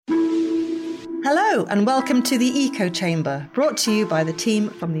Hello and welcome to the Eco Chamber, brought to you by the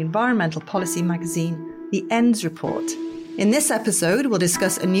team from the environmental policy magazine, The Ends Report. In this episode, we'll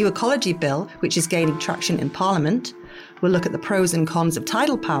discuss a new ecology bill which is gaining traction in Parliament. We'll look at the pros and cons of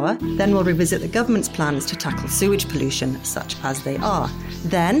tidal power. Then we'll revisit the government's plans to tackle sewage pollution, such as they are.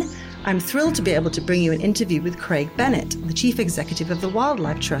 Then, I'm thrilled to be able to bring you an interview with Craig Bennett, the Chief Executive of the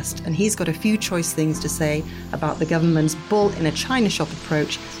Wildlife Trust, and he's got a few choice things to say about the government's bull-in-a-china shop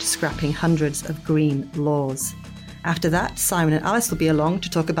approach to scrapping hundreds of green laws. After that, Simon and Alice will be along to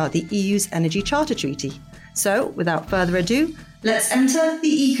talk about the EU's Energy Charter Treaty. So, without further ado, let's enter the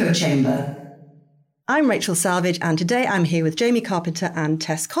Eco Chamber. I'm Rachel Salvage, and today I'm here with Jamie Carpenter and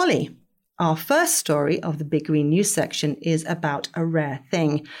Tess Colley. Our first story of the Big Green News section is about a rare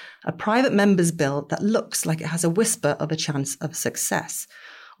thing, a private member's bill that looks like it has a whisper of a chance of success.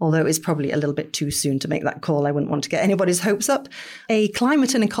 Although it's probably a little bit too soon to make that call, I wouldn't want to get anybody's hopes up. A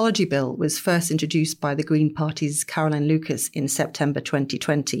climate and ecology bill was first introduced by the Green Party's Caroline Lucas in September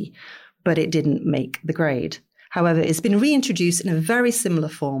 2020, but it didn't make the grade. However, it's been reintroduced in a very similar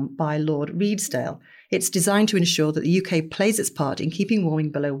form by Lord Redesdale. It's designed to ensure that the UK plays its part in keeping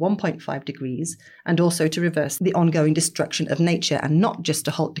warming below 1.5 degrees and also to reverse the ongoing destruction of nature and not just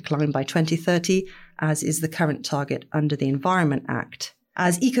to halt decline by 2030, as is the current target under the Environment Act.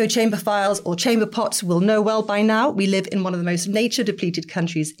 As Eco Chamber files or chamber pots will know well by now, we live in one of the most nature-depleted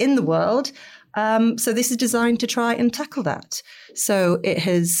countries in the world. So this is designed to try and tackle that. So it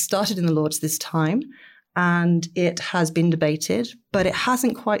has started in the Lords this time. And it has been debated, but it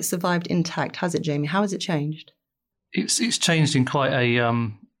hasn't quite survived intact, has it, Jamie? How has it changed? It's changed in quite a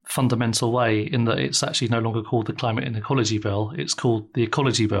fundamental way in that it's actually no longer called the Climate and Ecology Bill. It's called the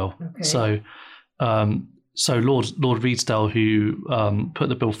Ecology Bill. Okay. So Lord Redesdale, who put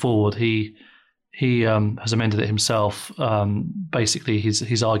the bill forward, he has amended it himself. Basically,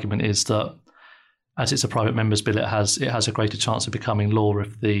 his argument is that as it's a private member's bill, it has a greater chance of becoming law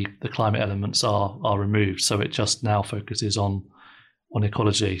if the climate elements are removed. So it just now focuses on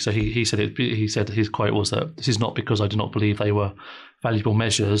ecology. So he said his quote was that this is not because I do not believe they were valuable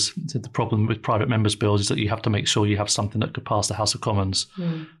measures. He said the problem with private members' bills is that you have to make sure you have something that could pass the House of Commons.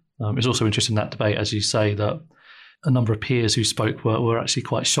 It's also interesting in that debate, as you say, that a number of peers who spoke were actually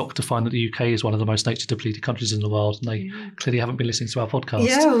quite shocked to find that the UK is one of the most nature-depleted countries in the world, and they clearly haven't been listening to our podcast.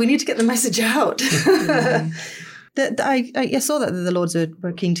 Yeah, well, we need to get the message out. I saw that the Lords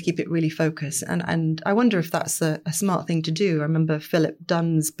were keen to keep it really focused, and I wonder if that's a smart thing to do. I remember Philip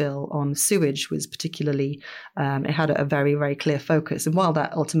Dunn's bill on sewage was particularly, it had a very, very clear focus, and while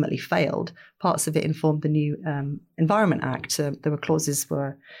that ultimately failed, parts of it informed the new Environment Act. There were clauses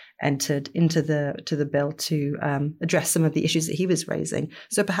were entered into the bill to address some of the issues that he was raising.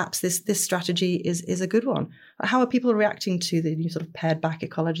 So perhaps this strategy is a good one. How are people reacting to the new sort of pared back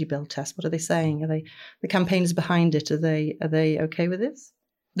ecology bill test? What are they saying? Are they the campaigners behind it? Are they okay with this?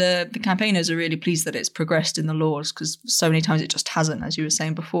 The campaigners are really pleased that it's progressed in the laws because so many times it just hasn't, as you were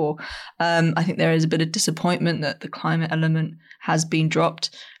saying before. I think there is a bit of disappointment that the climate element has been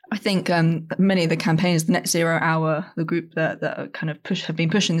dropped. I think many of the campaigners, the Net Zero Hour, the group that kind of have been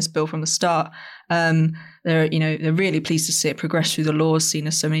pushing this bill from the start, they're really pleased to see it progress through the laws, seen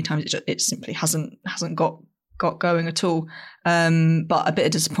as so many times it simply hasn't got going at all. But a bit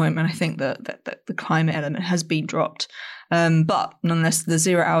of disappointment, I think, that the climate element has been dropped. But nonetheless, the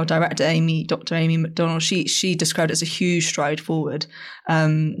Zero Hour director, Dr. Amy McDonald, she described it as a huge stride forward.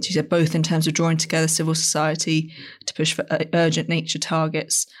 She said both in terms of drawing together civil society to push for urgent nature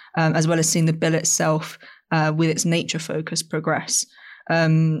targets, as well as seeing the bill itself with its nature focus progress.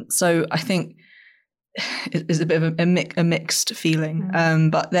 So I think it's a bit of a mixed feeling.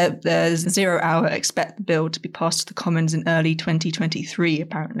 But there's Zero Hour expect the bill to be passed to the Commons in early 2023,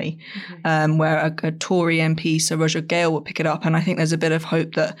 apparently, where a Tory MP, Sir Roger Gale, will pick it up. And I think there's a bit of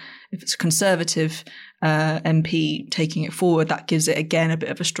hope that if it's a Conservative MP taking it forward, that gives it, again, a bit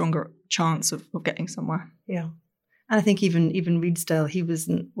of a stronger chance of getting somewhere. Yeah. And I think even Redesdale, he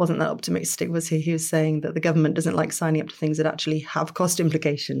wasn't that optimistic, was he? He was saying that the government doesn't like signing up to things that actually have cost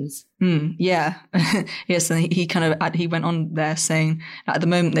implications. Yeah. Yes, and he went on there saying at the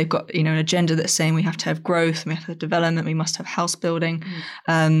moment they've got an agenda that's saying we have to have growth, we have to have development, we must have house building.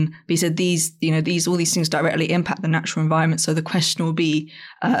 But he said all these things directly impact the natural environment. So the question will be,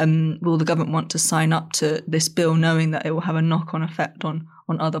 will the government want to sign up to this bill, knowing that it will have a knock-on effect on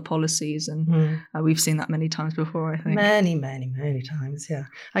other policies, and we've seen that many times before, I think. Many times, yeah.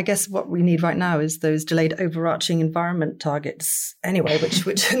 I guess what we need right now is those delayed overarching environment targets anyway,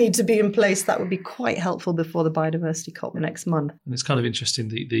 which need to be in place. That would be quite helpful before the biodiversity COP next month. And it's kind of interesting,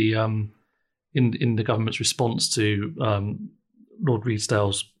 in the government's response to Lord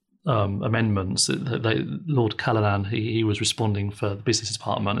Redesdale's amendments. Lord Callanan, he was responding for the business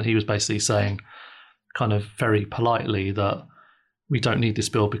department, and he was basically saying, kind of very politely, that we don't need this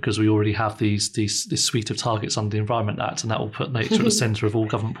bill because we already have this suite of targets under the Environment Act, and that will put nature at the centre of all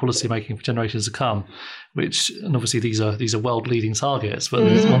government policy making for generations to come. And obviously these are world leading targets, but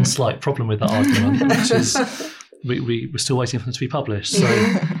there's one slight problem with that argument, which is we're still waiting for them to be published. So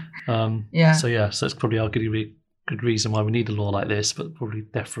so it's probably arguably a good reason why we need a law like this, but probably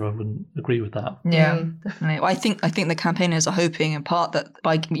DEFRA wouldn't agree with that. Yeah, definitely. Well, I think the campaigners are hoping in part that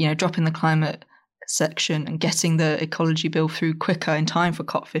by dropping the climate section and getting the ecology bill through quicker in time for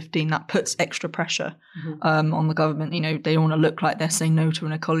COP15, that puts extra pressure on the government. They don't want to look like they're saying no to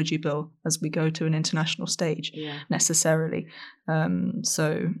an ecology bill as we go to an international stage necessarily.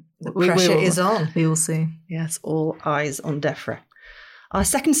 So the pressure is on. We will see. Yes, all eyes on DEFRA. Our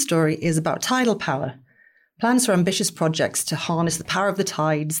second story is about tidal power. Plans for ambitious projects to harness the power of the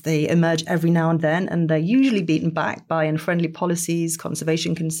tides, they emerge every now and then, and they're usually beaten back by unfriendly policies,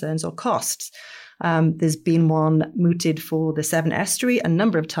 conservation concerns, or costs. There's been one mooted for the Severn Estuary a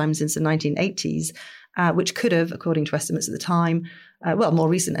number of times since the 1980s, which could have, according to estimates at the time, more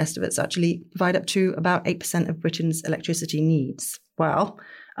recent estimates actually, provide up to about 8% of Britain's electricity needs. Well,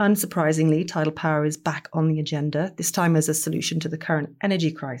 unsurprisingly, tidal power is back on the agenda, this time as a solution to the current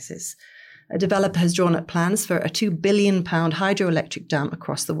energy crisis. A developer has drawn up plans for a £2 billion hydroelectric dam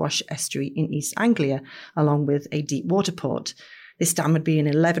across the Wash Estuary in East Anglia, along with a deep water port. This dam would be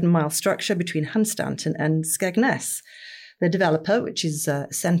an 11-mile structure between Hunstanton and Skegness. The developer, which is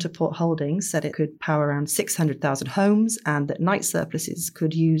Centreport Holdings, said it could power around 600,000 homes, and that night surpluses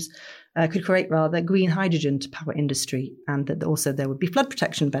could create green hydrogen to power industry, and that also there would be flood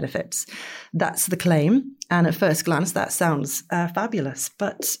protection benefits. That's the claim. And at first glance, that sounds fabulous.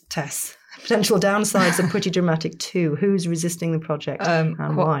 But Tess, potential downsides are pretty dramatic too. Who's resisting the project and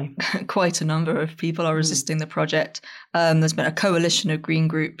why? Quite a number of people are resisting the project. There's been a coalition of green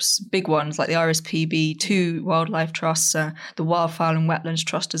groups, big ones like the RSPB, 2 wildlife trusts, the Wildfowl and Wetlands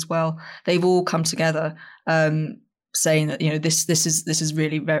Trust as well. They've all come together saying that this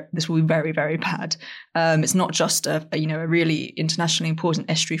will be very, very bad. It's not just a really internationally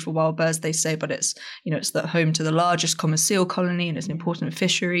important estuary for wild birds, they say, but it's the home to the largest common seal colony, and it's an important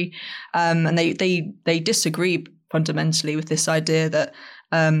fishery. And they disagree fundamentally with this idea that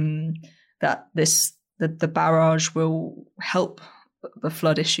the barrage will help the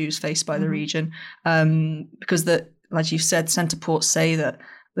flood issues faced by the region, because as you said, Centreport say that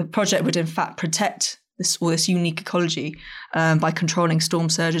the project would in fact protect this unique ecology by controlling storm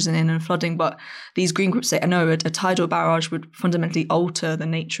surges and inland flooding. But these green groups say, no, a tidal barrage would fundamentally alter the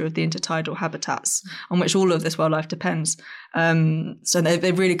nature of the intertidal habitats on which all of this wildlife depends. So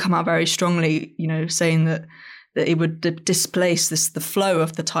they've really come out very strongly, saying that it would displace the flow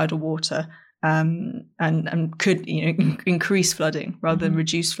of the tidal water and could increase flooding rather than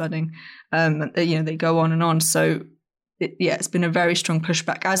reduce flooding. They go on and on. So it's been a very strong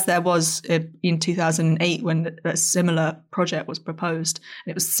pushback, as there was in 2008 when a similar project was proposed.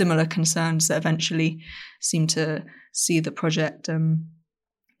 And it was similar concerns that eventually seemed to see the project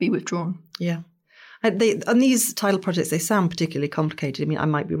be withdrawn. Yeah. On these tidal projects, they sound particularly complicated. I mean, I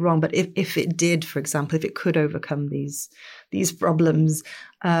might be wrong, but if it did, for example, if it could overcome these problems,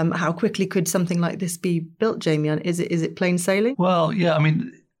 how quickly could something like this be built, Jamie? Is it plain sailing? Well, yeah, I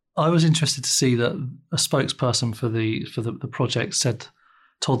mean, I was interested to see that a spokesperson for the project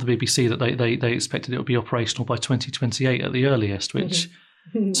told the BBC that they expected it would be operational by 2028 at the earliest, which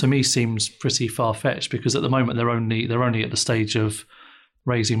to me seems pretty far-fetched, because at the moment they're only at the stage of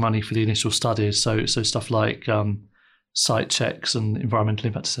raising money for the initial studies, so stuff like site checks and environmental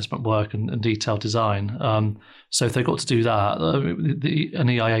impact assessment work and detailed design. So if they've got to do that, an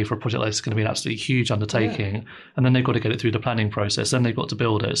EIA for a project like this is going to be an absolutely huge undertaking, and then they've got to get it through the planning process, then they've got to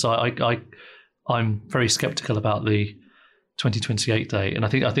build it. So I'm very sceptical about the 2028 date, and I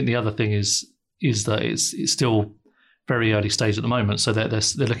think the other thing is that it's still very early stage at the moment. So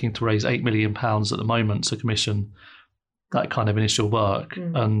they're looking to raise £8 million at the moment to commission that kind of initial work,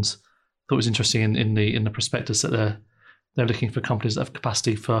 and I thought it was interesting in the prospectus that they're looking for companies that have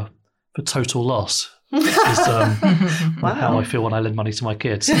capacity for total loss. Which is how I feel when I lend money to my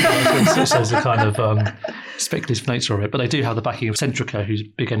kids. It shows the kind of speculative nature of it. But they do have the backing of Centrica, who's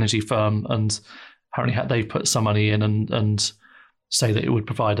a big energy firm, and apparently they've put some money in and say that it would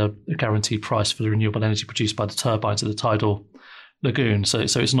provide a guaranteed price for the renewable energy produced by the turbines at the tidal lagoon. So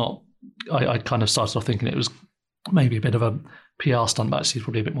it's not. I kind of started off thinking it was maybe a bit of a PR stunt, but actually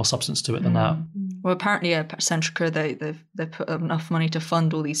probably a bit more substance to it than that. Well, apparently, Centrica they've put enough money to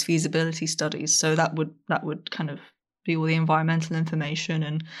fund all these feasibility studies, so that would kind of be all the environmental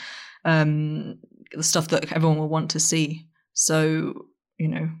information and the stuff that everyone will want to see. So,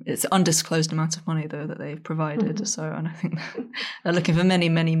 it's an undisclosed amount of money, though, that they've provided. Mm-hmm. So, and I think they're looking for many,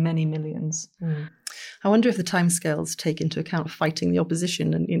 many, many millions. Mm. I wonder if the timescales take into account fighting the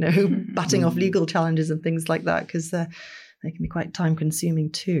opposition and, batting off legal challenges and things like that, because they can be quite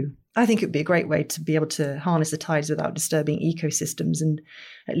time-consuming too. I think it would be a great way to be able to harness the tides without disturbing ecosystems, and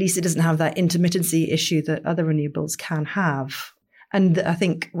at least it doesn't have that intermittency issue that other renewables can have. And I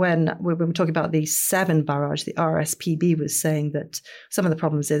think when we're talking about the Severn barrage, the RSPB was saying that some of the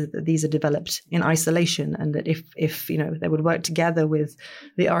problems is that these are developed in isolation, and that if they would work together with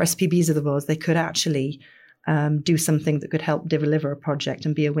the RSPBs of the world, they could actually do something that could help deliver a project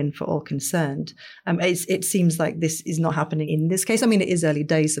and be a win for all concerned. It seems like this is not happening in this case. I mean, it is early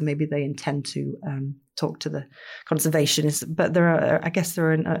days, so maybe they intend to talk to the conservationists. But there are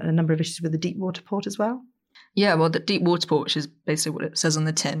a number of issues with the deep water port as well. Yeah, well, the deep water port, which is basically what it says on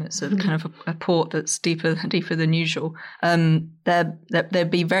the tin, it's a kind of a port that's deeper than usual. There'd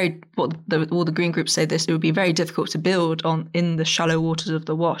be all the green groups say this, it would be very difficult to build in the shallow waters of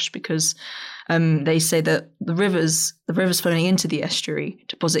the Wash, because they say that the rivers flowing into the estuary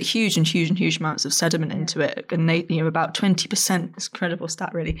deposit huge amounts of sediment into it, and about 20%. It's an incredible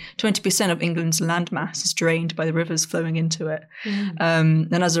stat, really. 20% of England's landmass is drained by the rivers flowing into it,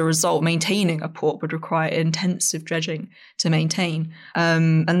 and as a result, maintaining a port would require intensive dredging to maintain,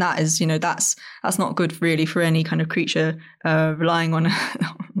 and that is that's not good really for any kind of creature relying on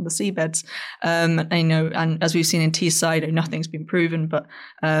the seabeds. And as we've seen in Teesside, nothing's been proven, but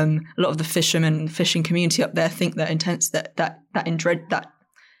a lot of the fishermen and the fishing community up there think that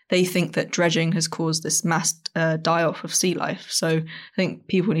they think that dredging has caused this mass die-off of sea life. So I think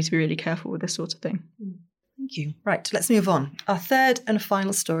people need to be really careful with this sort of thing. Thank you. Right, let's move on. Our third and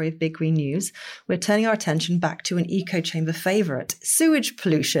final story of Big Green News, we're turning our attention back to an echo chamber favourite, sewage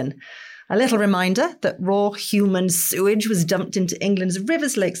pollution. A little reminder that raw human sewage was dumped into England's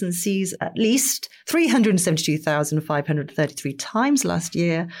rivers, lakes and seas at least 372,533 times last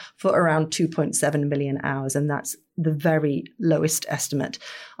year for around 2.7 million hours, and that's the very lowest estimate.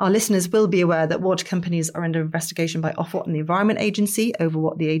 Our listeners will be aware that water companies are under investigation by Ofwat and the Environment Agency over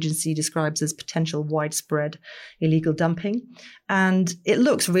what the agency describes as potential widespread illegal dumping. And it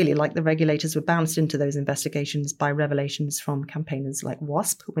looks really like the regulators were bounced into those investigations by revelations from campaigners like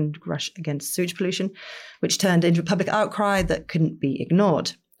WASP, Windrush Against Sewage Pollution, which turned into a public outcry that couldn't be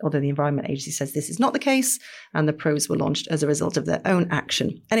ignored. Although the Environment Agency says this is not the case, and the probes were launched as a result of their own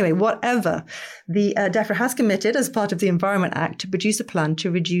action. Anyway, whatever, the DEFRA has committed as part of the Environment Act to produce a plan to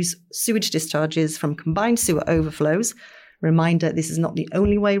reduce sewage discharges from combined sewer overflows. Reminder, this is not the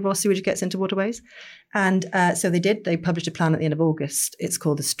only way raw sewage gets into waterways. And so they did. They published a plan at the end of August. It's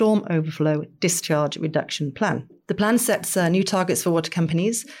called the Storm Overflow Discharge Reduction Plan. The plan sets new targets for water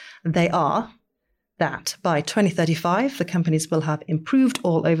companies. They are that by 2035, the companies will have improved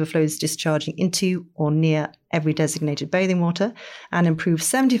all overflows discharging into or near every designated bathing water, and improve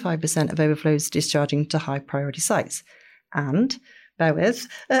 75% of overflows discharging to high priority sites. And, bear with,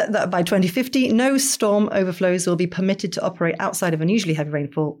 that by 2050, no storm overflows will be permitted to operate outside of unusually heavy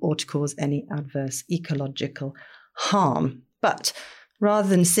rainfall or to cause any adverse ecological harm. But rather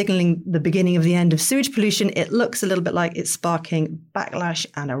than signalling the beginning of the end of sewage pollution, it looks a little bit like it's sparking backlash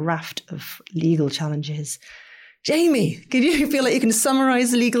and a raft of legal challenges. Jamie, can you feel like you can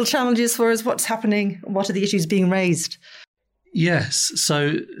summarise the legal challenges for us? What's happening? What are the issues being raised? Yes,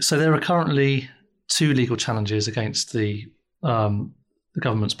 so there are currently 2 legal challenges against the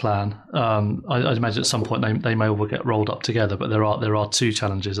government's plan. I'd imagine at some point they may all get rolled up together, but there are 2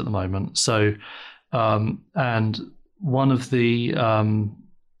 challenges at the moment. So and one of the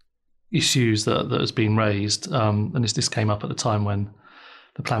issues that has been raised, and this came up at the time when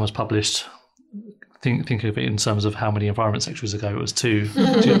the plan was published. Think of it in terms of how many environment secretaries ago. It was 2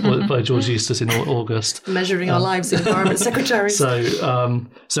 by George Eustace in August. Measuring our lives, environment secretaries.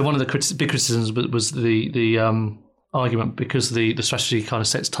 So one of the big criticisms was the argument, because the strategy kind of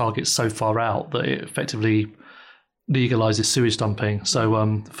sets targets so far out that it effectively legalises sewage dumping. So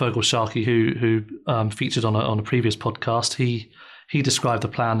Fergal Sharkey, who featured on a previous podcast, he described the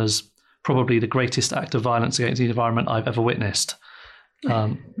plan as probably the greatest act of violence against the environment I've ever witnessed,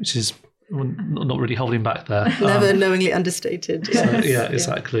 which is not really holding back there. Never knowingly understated. Yes. So, yeah,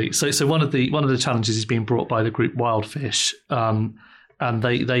 exactly. Yeah. So one of the challenges is being brought by the group Wildfish, and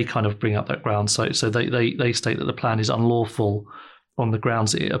they kind of bring up that ground. So they state that the plan is unlawful on the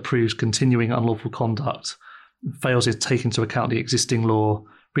grounds that it approves continuing unlawful conduct, fails to take into account the existing law,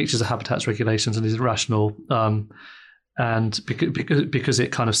 breaches of habitats regulations, and is irrational. And because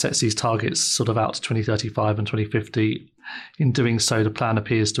it kind of sets these targets sort of out to 2035 and 2050, in doing so, the plan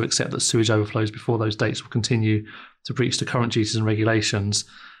appears to accept that sewage overflows before those dates will continue to breach the current duties and regulations.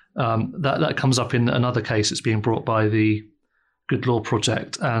 That comes up in another case that's being brought by the Good Law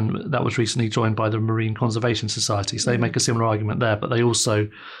Project, and that was recently joined by the Marine Conservation Society. So they make a similar argument there, but they also,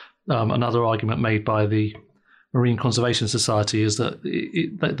 another argument made by the Marine Conservation Society is that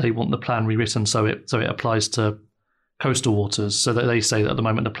they want the plan rewritten so it applies to coastal waters, so that they say that at the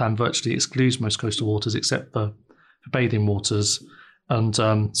moment the plan virtually excludes most coastal waters except for bathing waters, and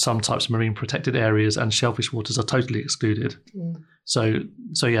some types of marine protected areas and shellfish waters are totally excluded. So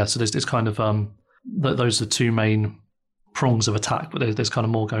there's kind of those are the two main prongs of attack, but there's kind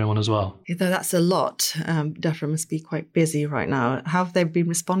of more going on as well. Though that's a lot. DEFRA must be quite busy right now. How have they been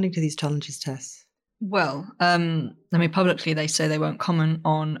responding to these challenges, Tess? Well, publicly they say they won't comment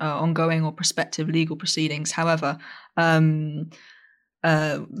on ongoing or prospective legal proceedings. However, when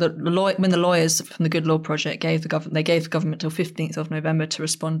the lawyers from the Good Law Project gave the government till 15th of November to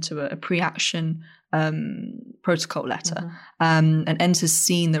respond to a pre-action protocol letter, and NTA's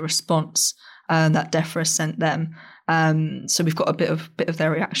seen the response that DEFRA sent them. So we've got a bit of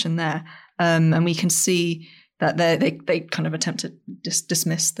their reaction there, and we can see that they kind of attempt to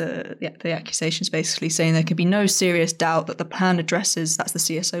dismiss the accusations, basically saying there can be no serious doubt that the plan addresses, that's the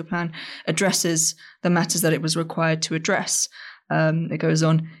CSO plan, addresses the matters that it was required to address. It goes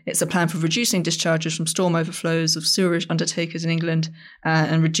on, it's a plan for reducing discharges from storm overflows of sewerage undertakers in England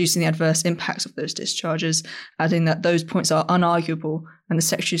and reducing the adverse impacts of those discharges, adding that those points are unarguable and the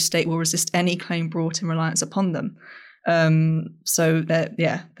Secretary of State will resist any claim brought in reliance upon them. So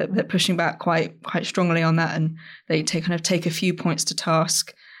they're pushing back quite strongly on that, and they take a few points to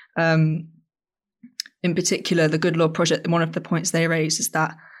task. In particular, the Good Law Project, one of the points they raise is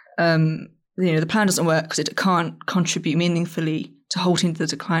that the plan doesn't work because it can't contribute meaningfully to halting the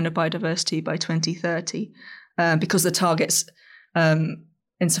decline of biodiversity by 2030, because the targets,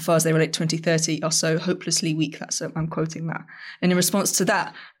 insofar as they relate to 2030, are so hopelessly weak. I'm quoting that. And in response to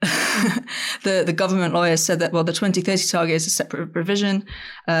that, the government lawyers said that, well, the 2030 target is a separate provision.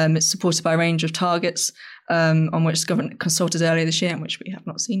 It's supported by a range of targets on which the government consulted earlier this year, and which we have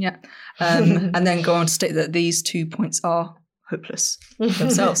not seen yet. And then go on to state that these 2 points are hopeless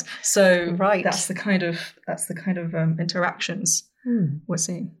themselves. So right. that's the kind of interactions we're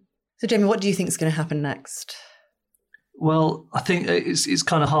seeing. So Jamie, what do you think is going to happen next? Well, I think it's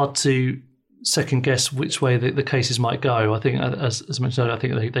kind of hard to second guess which way the cases might go. I think, as mentioned earlier, I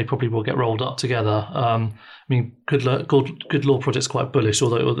think they probably will get rolled up together. Good Law Project's quite bullish,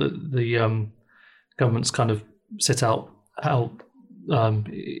 although the government's kind of set out how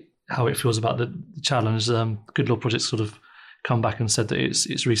it feels about the challenge. Good Law Project's sort of come back and said that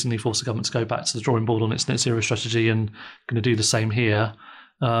it's recently forced the government to go back to the drawing board on its net zero strategy and going to do the same here.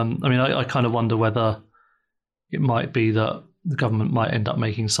 I kind of wonder whether it might be that the government might end up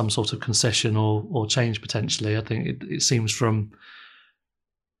making some sort of concession or change potentially. I think it seems from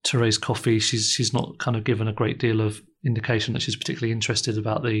Therese Coffey, she's not kind of given a great deal of indication that she's particularly interested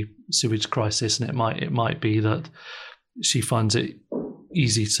about the sewage crisis, and it might be that she finds it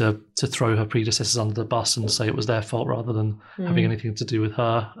easy to throw her predecessors under the bus and say it was their fault rather than having anything to do with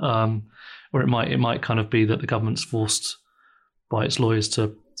her. Or it might kind of be that the government's forced by its lawyers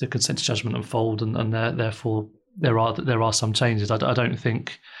to consent to judgment and fold, and therefore there are some changes. I don't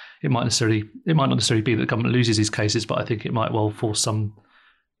think it might not necessarily be that the government loses these cases, but I think it might well force some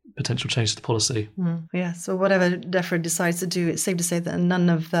potential change to the policy. Yeah. So whatever DEFRA decides to do, it's safe to say that none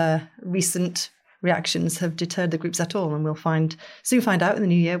of the recent reactions have deterred the groups at all, and we'll soon find out in the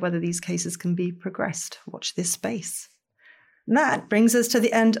new year whether these cases can be progressed. Watch this space. And that brings us to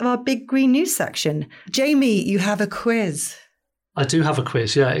the end of our Big Green News section. Jamie, you have a quiz. I do have a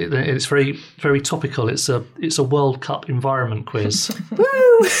quiz, yeah. It's very, very topical. It's a World Cup environment quiz. Woo!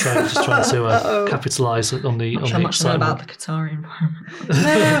 So I'm just trying to capitalise on the excitement. Not much about the Qatari environment.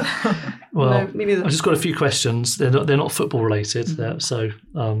 Well, I've just got a few questions. They're not football related, so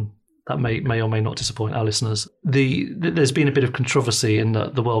that may or may not disappoint our listeners. There's been a bit of controversy in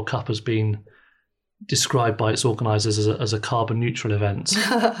that the World Cup has been described by its organisers as a carbon neutral event.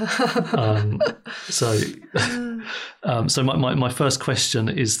 So my first question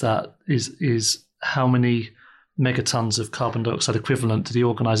is how many megatons of carbon dioxide equivalent do the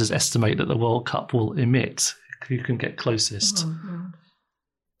organisers estimate that the World Cup will emit? Who can get closest?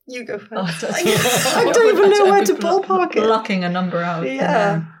 You go first. I don't even know where to ballpark it. Plucking a number out.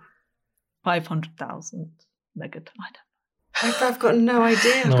 Yeah. 500,000 megatons. I don't know. I've got no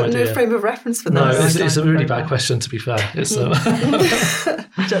idea. I've got no frame of reference for that. No, it's a really bad question, to be fair. It's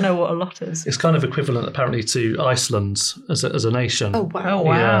I don't know what a lot is. It's kind of equivalent, apparently, to Iceland as a nation. Oh, wow.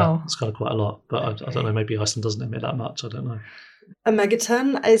 Yeah, it's kind of quite a lot. But I don't know, maybe Iceland doesn't emit that much. I don't know. A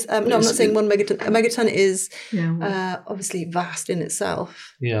megaton is... no, I'm not saying one megaton. A megaton is obviously vast in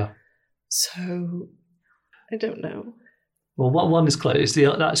itself. Yeah. So, I don't know. Well, one is close. The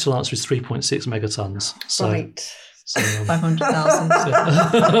actual answer is 3.6 megatons. So, right. So, 500,000.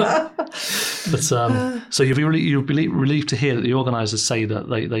 But so you'll be relieved to hear that the organisers say that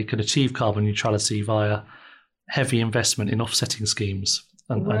they can achieve carbon neutrality via heavy investment in offsetting schemes.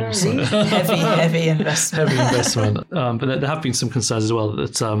 And also heavy investment. Heavy investment. But there have been some concerns as well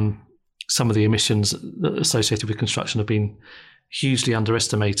that some of the emissions associated with construction have been hugely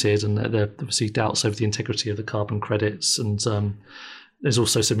underestimated, and there are obviously doubts over the integrity of the carbon credits, and there's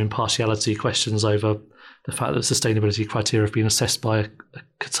also some impartiality questions over the fact that sustainability criteria have been assessed by a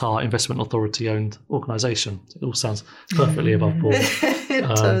Qatar Investment Authority owned organisation. It all sounds perfectly above board. It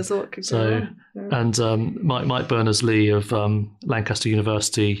does. What could go wrong? And Mike Berners-Lee of Lancaster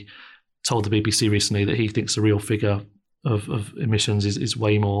University told the BBC recently that he thinks the real figure of emissions is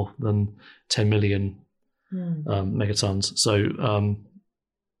way more than 10 million megatons. So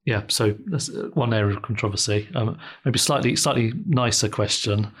so that's one area of controversy. Maybe slightly nicer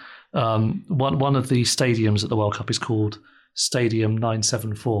question. One of the stadiums at the World Cup is called Stadium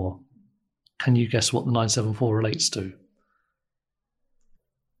 974. Can you guess what the 974 relates to?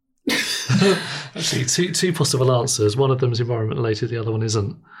 Actually, two possible answers. One of them is environment related, the other one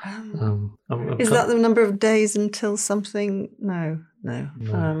isn't. Is that the number of days until something? No.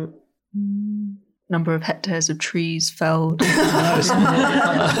 Number of hectares of trees felled. So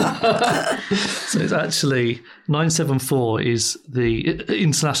it's actually 974 is the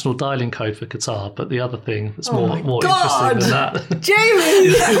international dialing code for Qatar, but the other thing that's more interesting than that, Jamie.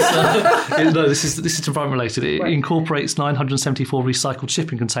 No, this is environment related. It incorporates 974 recycled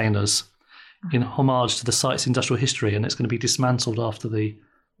shipping containers in homage to the site's industrial history, and it's going to be dismantled after the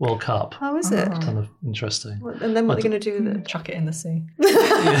World Cup. How is it? Kind of interesting. And then what are they going to do with it? Chuck it in the sea.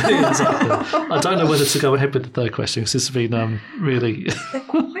 Yeah, exactly. I don't know whether to go ahead with the third question because this has been really... They're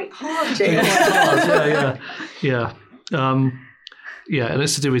quite hard, Jamie. Yeah, and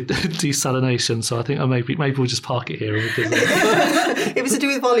it's to do with desalination, so I think maybe we'll just park it here. Because, if it's to do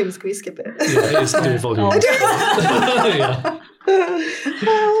with volumes, can we skip it? Yeah, it is to do with volumes.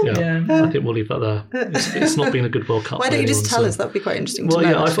 I think we'll leave that there. It's not been a good World Cup. Why don't you just tell us? That would be quite interesting to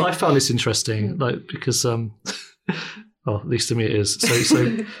know. I found this interesting, because at least to me it is. So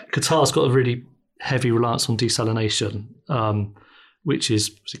Qatar's got a really heavy reliance on desalination, which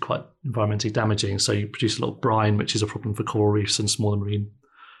is quite environmentally damaging. So you produce a lot of brine, which is a problem for coral reefs and smaller marine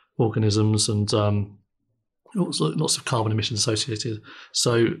organisms, and lots of carbon emissions associated.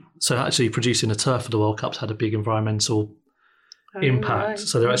 So actually producing a turf for the World Cup's had a big environmental impact. Right.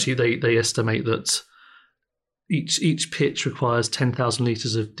 So they estimate that each pitch requires 10,000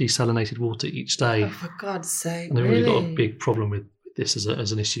 litres of desalinated water each day. Oh, for God's sake! And they've really got a big problem with this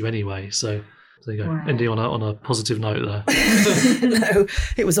as an issue anyway. So there you go. Wow. Ending on a positive note there. No,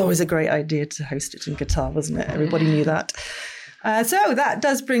 it was always a great idea to host it in Qatar, wasn't it? Everybody knew that. So that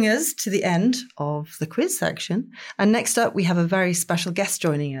does bring us to the end of the quiz section. And next up, we have a very special guest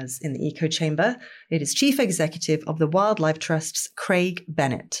joining us in the Eco Chamber. It is Chief Executive of the Wildlife Trusts, Craig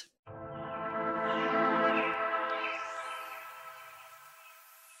Bennett.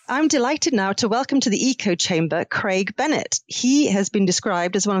 I'm delighted now to welcome to the Eco Chamber Craig Bennett. He has been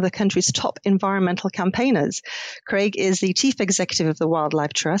described as one of the country's top environmental campaigners. Craig is the Chief Executive of the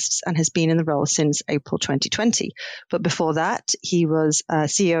Wildlife Trusts and has been in the role since April 2020. But before that, he was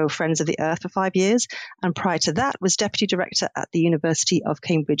CEO of Friends of the Earth for 5 years, and prior to that was Deputy Director at the University of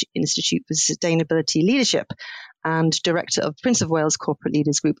Cambridge Institute for Sustainability Leadership and Director of Prince of Wales Corporate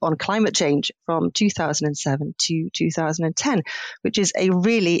Leaders Group on Climate Change from 2007 to 2010, which is a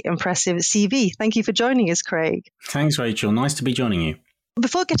really impressive CV. Thank you for joining us, Craig. Thanks, Rachel. Nice to be joining you.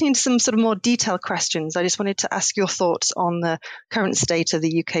 Before getting into some sort of more detailed questions, I just wanted to ask your thoughts on the current state of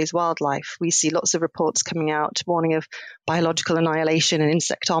the UK's wildlife. We see lots of reports coming out warning of biological annihilation and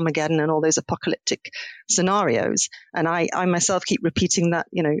insect Armageddon and all those apocalyptic scenarios. And I myself keep repeating that,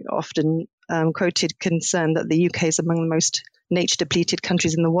 often quoted concern that the UK is among the most nature-depleted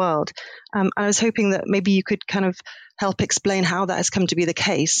countries in the world. I was hoping that maybe you could kind of help explain how that has come to be the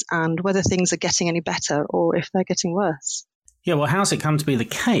case and whether things are getting any better or if they're getting worse. Yeah, well, how's it come to be the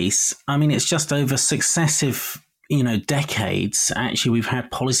case? I mean, it's just over successive, decades. Actually, we've had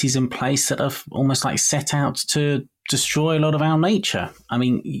policies in place that have almost like set out to destroy a lot of our nature. I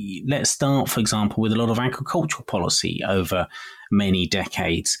mean, let's start, for example, with a lot of agricultural policy over many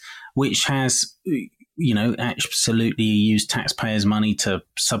decades, which has, absolutely used taxpayers' money to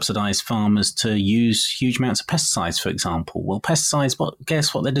subsidize farmers to use huge amounts of pesticides, for example. Well, pesticides,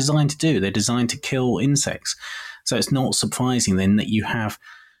 guess what they're designed to do? They're designed to kill insects. So it's not surprising then that you have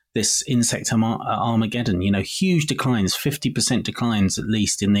this insect Armageddon, huge declines, 50% declines at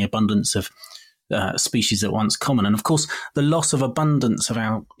least in the abundance of species that once common. And of course, the loss of abundance of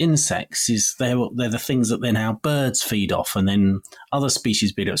our insects is they're the things that then our birds feed off and then other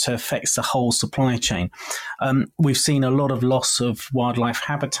species feed off. So it affects the whole supply chain. We've seen a lot of loss of wildlife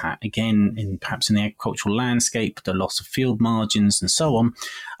habitat, again, perhaps in the agricultural landscape, the loss of field margins and so on.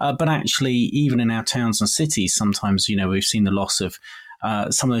 But actually, even in our towns and cities, sometimes, we've seen the loss of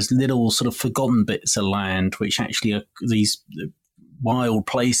some of those little sort of forgotten bits of land, which actually are these wild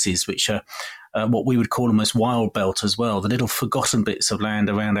places, which are what we would call almost wild belt as well, the little forgotten bits of land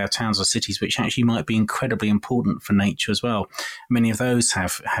around our towns or cities, which actually might be incredibly important for nature as well. Many of those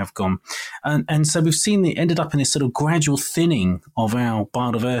have gone. And so we've ended up in this sort of gradual thinning of our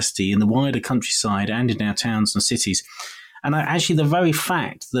biodiversity in the wider countryside and in our towns and cities. And actually, the very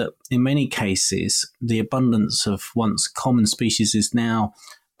fact that in many cases, the abundance of once common species is now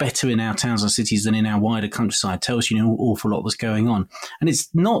better in our towns and cities than in our wider countryside tells you an awful lot that's going on. And it's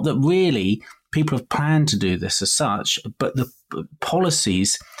not that really people have planned to do this as such, but the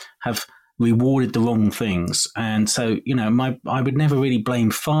policies have rewarded the wrong things. And so, I would never really blame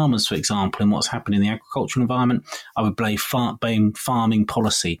farmers, for example, in what's happened in the agricultural environment. I would blame farming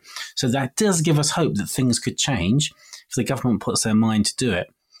policy. So that does give us hope that things could change if the government puts their mind to do it.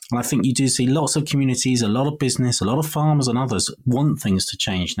 And I think you do see lots of communities, a lot of business, a lot of farmers and others want things to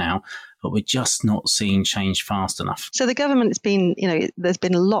change now, but we're just not seeing change fast enough. So the government's been, there's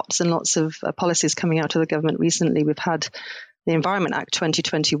been lots and lots of policies coming out of the government recently. We've had the Environment Act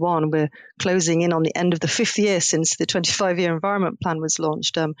 2021. We're closing in on the end of the 5th year since the 25-year Environment Plan was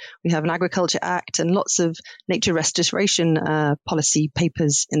launched. We have an Agriculture Act and lots of nature restoration policy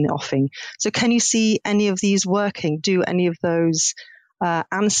papers in the offing. So can you see any of these working? Do any of those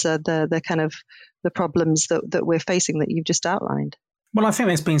answer the kind of the problems that we're facing that you've just outlined? Well, I think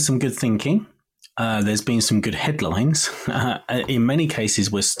there's been some good thinking. There's been some good headlines. In many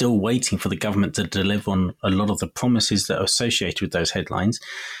cases, we're still waiting for the government to deliver on a lot of the promises that are associated with those headlines.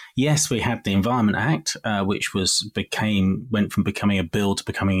 Yes, we had the Environment Act, which went from becoming a bill to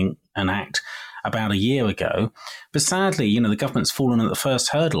becoming an act about a year ago. But sadly, the government's fallen at the first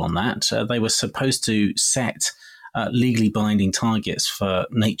hurdle on that. They were supposed to set legally binding targets for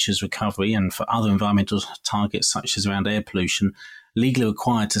nature's recovery and for other environmental targets such as around air pollution, legally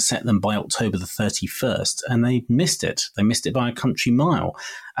required to set them by October the 31st, and they missed it. They missed it by a country mile.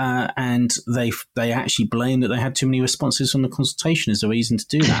 And they actually blamed that they had too many responses from the consultation as a reason to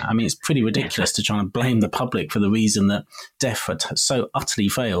do that. I mean, it's pretty ridiculous to try and blame the public for the reason that DEF had so utterly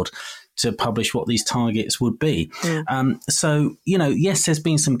failed to publish what these targets would be. So, yes, there's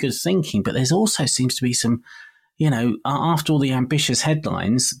been some good thinking, but there's also seems to be some, after all the ambitious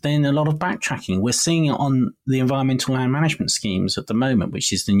headlines, then a lot of backtracking. We're seeing it on the environmental land management schemes at the moment,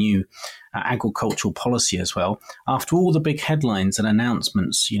 which is the new agricultural policy as well. After all the big headlines and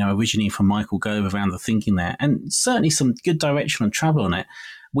announcements, originally from Michael Gove around the thinking there, and certainly some good direction and travel on it,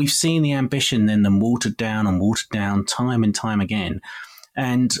 we've seen the ambition then watered down time and time again.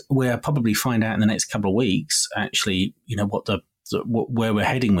 And we'll probably find out in the next couple of weeks, actually, where we're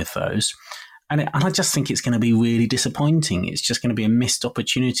heading with those. And I just think it's going to be really disappointing. It's just going to be a missed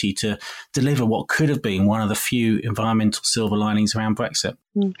opportunity to deliver what could have been one of the few environmental silver linings around Brexit.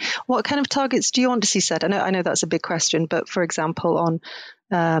 What kind of targets do you want to see set? I know that's a big question, but for example, on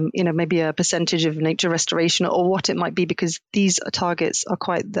maybe a percentage of nature restoration or what it might be, because these targets are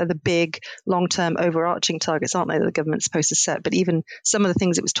they're the big long-term overarching targets, aren't they, that the government's supposed to set? But even some of the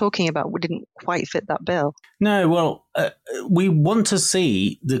things it was talking about didn't quite fit that bill. No, well, we want to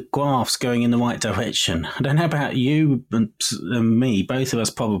see the graphs going in the right direction. I don't know about you and me, both of us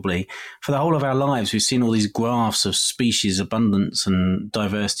probably. For the whole of our lives, we've seen all these graphs of species abundance and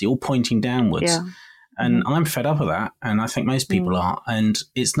diversity all pointing downwards. Yeah. And I'm fed up of that, and I think most people are. And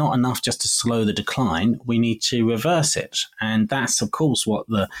it's not enough just to slow the decline. We need to reverse it. And that's, of course, what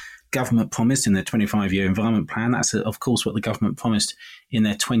the government promised in their 25-year environment plan. That's, of course, what the government promised in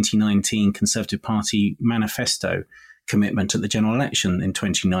their 2019 Conservative Party manifesto commitment at the general election in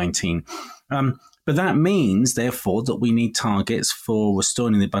 2019. But that means, therefore, that we need targets for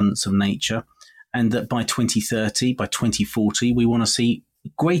restoring the abundance of nature, and that by 2030, by 2040, we want to see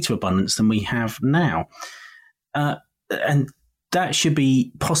greater abundance than we have now. And that should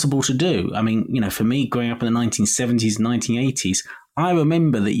be possible to do. I mean, for me, growing up in the 1970s, 1980s, I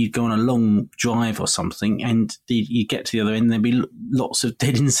remember that you'd go on a long drive or something and you'd get to the other end and there'd be lots of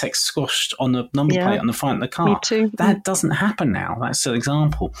dead insects squashed on the number plate on the front of the car. Me too. That doesn't happen now. That's an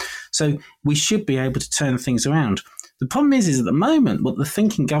example. So we should be able to turn things around. The problem is at the moment, what the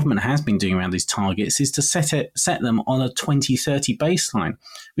thinking government has been doing around these targets is to set them on a 2030 baseline,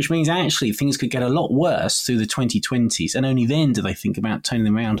 which means actually things could get a lot worse through the 2020s. And only then do they think about turning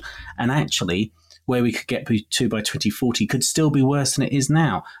them around. And actually, where we could get to by 2040 could still be worse than it is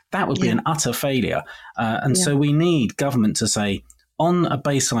now. That would be an utter failure. So we need government to say, on a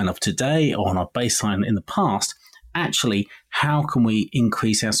baseline of today or on a baseline in the past, actually, how can we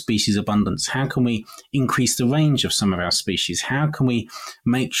increase our species abundance? How can we increase the range of some of our species? How can we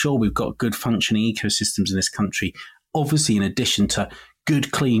make sure we've got good functioning ecosystems in this country? Obviously, in addition to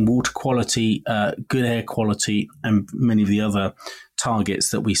good, clean water quality, good air quality, and many of the other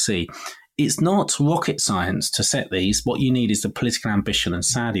targets that we see. It's not rocket science to set these. What you need is the political ambition, and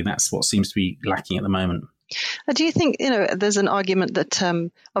sadly, that's what seems to be lacking at the moment. Do you think, there's an argument that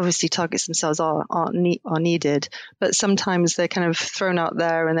obviously targets themselves are needed, but sometimes they're kind of thrown out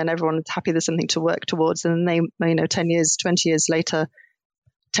there and then everyone's happy there's something to work towards, and then they, 10 years or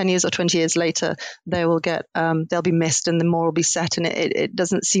 20 years later, they will get, they'll be missed and the more will be set, and it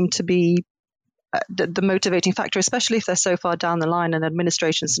doesn't seem to be the motivating factor, especially if they're so far down the line and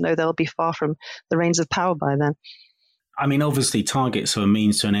administrations know they'll be far from the reins of power by then. I mean, obviously, targets are a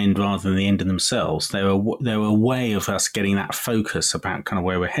means to an end rather than the end in themselves. They're a way of us getting that focus about kind of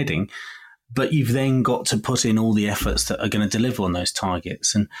where we're heading. But you've then got to put in all the efforts that are going to deliver on those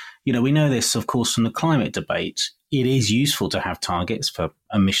targets. And, we know this, of course, from the climate debate. It is useful to have targets for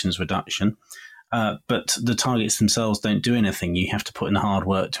emissions reduction, but the targets themselves don't do anything. You have to put in the hard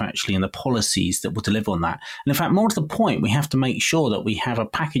work to actually in the policies that will deliver on that. And in fact, more to the point, we have to make sure that we have a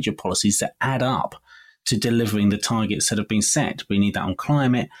package of policies that add up to delivering the targets that have been set. We need that on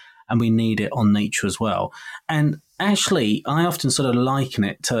climate and we need it on nature as well. And actually, I often sort of liken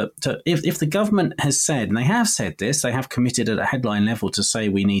it to if the government has said, and they have said this, they have committed at a headline level to say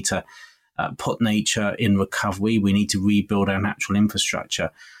we need to put nature in recovery, we need to rebuild our natural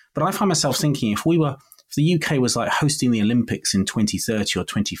infrastructure. But I find myself thinking if the UK was like hosting the Olympics in 2030 or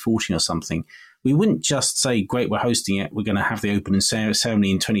 2040 or something, we wouldn't just say, great, we're hosting it, we're going to have the opening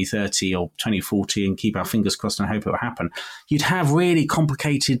ceremony in 2030 or 2040 and keep our fingers crossed and hope it will happen. You'd have really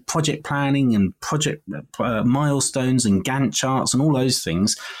complicated project planning and project milestones and Gantt charts and all those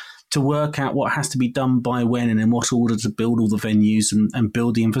things to work out what has to be done by when and in what order to build all the venues and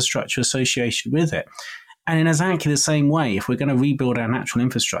build the infrastructure associated with it. And in exactly the same way, if we're going to rebuild our natural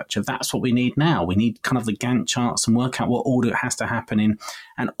infrastructure, that's what we need now. We need kind of the Gantt charts and work out what order it has to happen in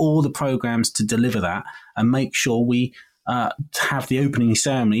and all the programs to deliver that and make sure we have the opening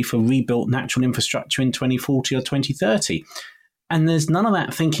ceremony for rebuilt natural infrastructure in 2040 or 2030. And there's none of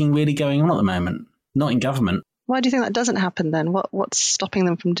that thinking really going on at the moment, not in government. Why do you think that doesn't happen then? What's stopping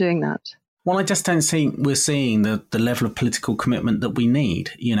them from doing that? Well, I just don't think we're seeing the level of political commitment that we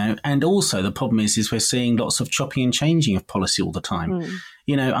need, and also the problem is we're seeing lots of chopping and changing of policy all the time.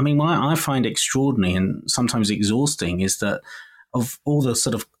 I mean, what I find extraordinary and sometimes exhausting is that of all the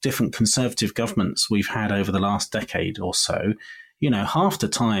sort of different conservative governments we've had over the last decade or so, half the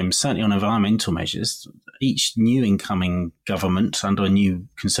time, certainly on environmental measures, each new incoming government under a new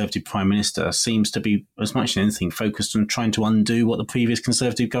Conservative Prime Minister seems to be, as much as anything, focused on trying to undo what the previous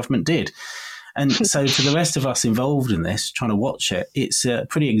Conservative government did. And so for the rest of us involved in this, trying to watch it, it's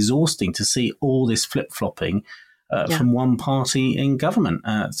pretty exhausting to see all this flip-flopping from one party in government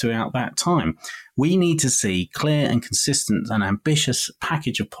throughout that time. We need to see clear and consistent and ambitious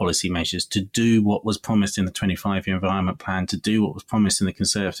package of policy measures to do what was promised in the 25-year Environment Plan, to do what was promised in the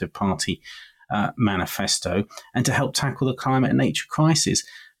Conservative Party manifesto, and to help tackle the climate and nature crisis.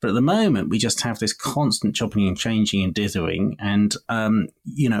 But at the moment, we just have this constant chopping and changing and dithering and,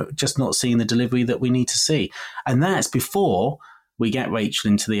 just not seeing the delivery that we need to see. And that's before we get,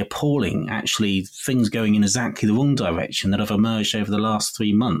 Rachel, into the appalling, actually, things going in exactly the wrong direction that have emerged over the last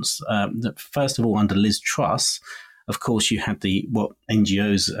 3 months. First of all, under Liz Truss, of course, you had what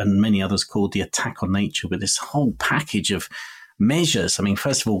NGOs and many others called the attack on nature with this whole package of measures. I mean,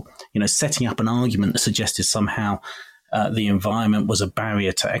 first of all, setting up an argument that suggested somehow the environment was a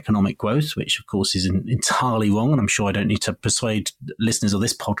barrier to economic growth, which of course is entirely wrong. And I'm sure I don't need to persuade listeners of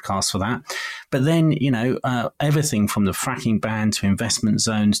this podcast for that. But then, everything from the fracking ban to investment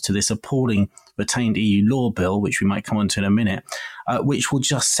zones to this appalling retained EU law bill, which we might come on to in a minute, which will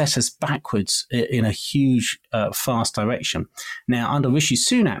just set us backwards in a huge, fast direction. Now, under Rishi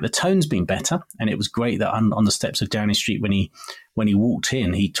Sunak, the tone's been better. And it was great that on the steps of Downing Street, when he walked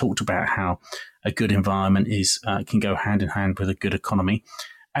in, he talked about how a good environment can go hand in hand with a good economy.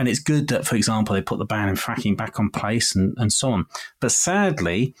 And it's good that, for example, they put the ban on fracking back on place and so on. But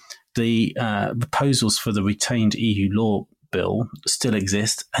sadly, the proposals for the retained EU law bill still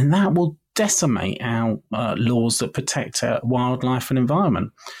exist, and that will decimate our laws that protect wildlife and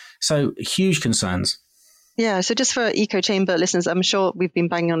environment. So huge concerns. Yeah, so just for Eco Chamber listeners, I'm sure we've been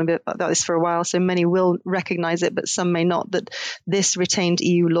banging on a bit about this for a while, so many will recognise it, but some may not, that this retained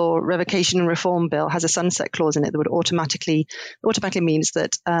EU law revocation and reform bill has a sunset clause in it that would automatically means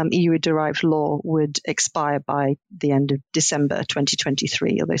that EU-derived law would expire by the end of December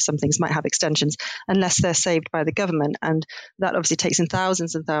 2023, although some things might have extensions, unless they're saved by the government. And that obviously takes in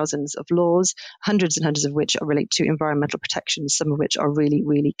thousands and thousands of laws, hundreds and hundreds of which are related to environmental protections, some of which are really,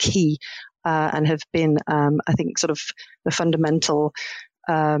 really key. And have been, I think, sort of the fundamental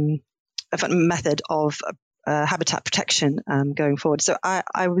method of habitat protection going forward. So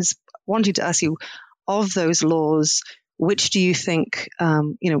I was wanting to ask you, of those laws, which do you think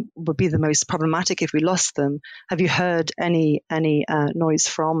would be the most problematic if we lost them? Have you heard any noise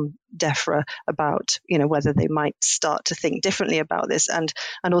from DEFRA about whether they might start to think differently about this, and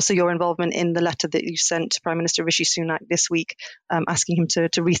also your involvement in the letter that you sent to Prime Minister Rishi Sunak this week, asking him to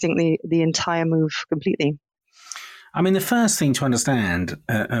rethink the entire move completely? I mean, the first thing to understand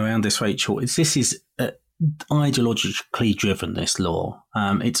around this, Rachel, is this is ideologically driven, this law.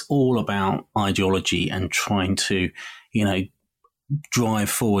 It's all about ideology and trying to drive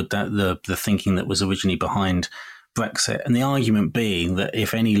forward the thinking that was originally behind Brexit. And the argument being that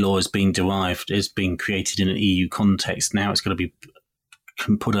if any law is being created in an EU context, now it's going to be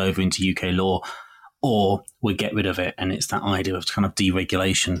put over into UK law, or we get rid of it. And it's that idea of kind of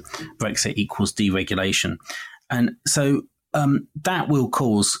deregulation. Brexit equals deregulation. And so that will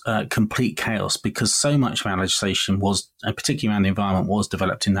cause complete chaos, because so much of our legislation was, particularly around the environment, was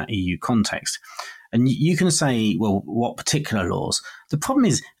developed in that EU context. And you can say, well, what particular laws? The problem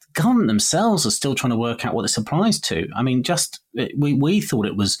is the government themselves are still trying to work out what this applies to. I mean, we thought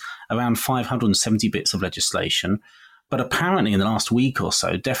it was around 570 bits of legislation. But apparently in the last week or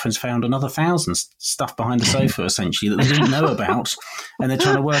so, DEFRA's found another 1,000 stuff behind the sofa, essentially, that they didn't know about, and they're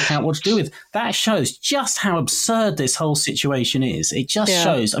trying to work out what to do with. That shows just how absurd this whole situation is. It just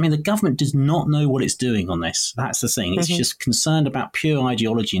shows, I mean, the government does not know what it's doing on this. That's the thing. It's just concerned about pure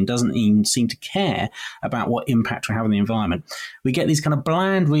ideology and doesn't even seem to care about what impact we have on the environment. We get these kind of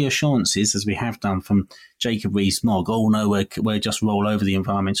bland reassurances, as we have done from Jacob Rees-Mogg, oh no, we're just roll over the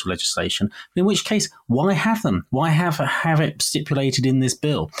environmental legislation. In which case, why have them? Why have it stipulated in this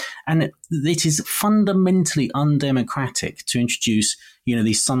bill? And it is fundamentally undemocratic to introduce,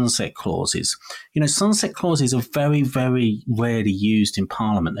 these sunset clauses. Sunset clauses are very, very rarely used in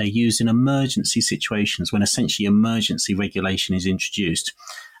Parliament. They're used in emergency situations when essentially emergency regulation is introduced,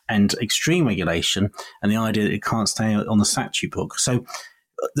 and extreme regulation, and the idea that it can't stay on the statute book. So,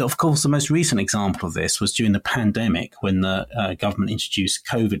 of course, the most recent example of this was during the pandemic, when the government introduced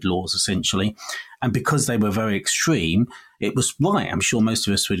COVID laws, essentially. And because they were very extreme, it was right. I'm sure most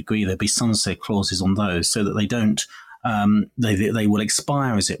of us would agree there'd be sunset clauses on those so that they don't, they will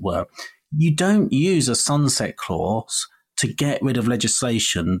expire, as it were. You don't use a sunset clause to get rid of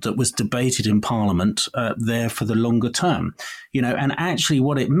legislation that was debated in Parliament there for the longer term. And actually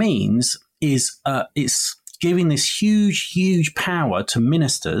what it means is it's giving this huge, huge power to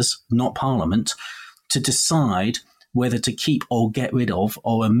ministers, not Parliament, to decide whether to keep or get rid of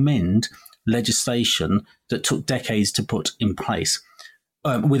or amend legislation that took decades to put in place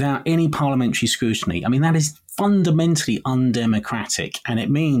without any parliamentary scrutiny. I mean, that is fundamentally undemocratic, and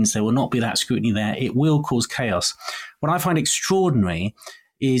it means there will not be that scrutiny there. It will cause chaos. What I find extraordinary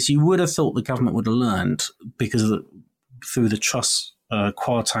is you would have thought the government would have learned, because through the Truss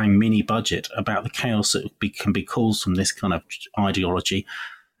quartine mini budget, about the chaos that can be caused from this kind of ideology.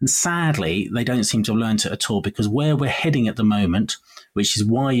 And sadly, they don't seem to have learned it at all, because where we're heading at the moment, which is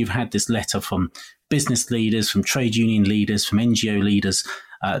why you've had this letter from business leaders, from trade union leaders, from NGO leaders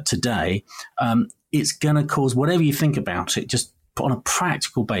today, it's going to cause, whatever you think about it, just on a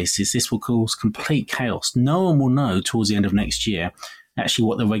practical basis, this will cause complete chaos. No one will know towards the end of next year actually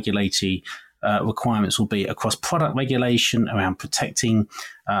what the regulatory requirements will be across product regulation, around protecting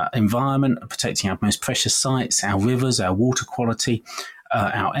environment, protecting our most precious sites, our rivers, our water quality,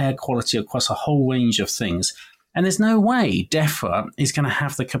 our air quality, across a whole range of things. And there's no way DEFRA is going to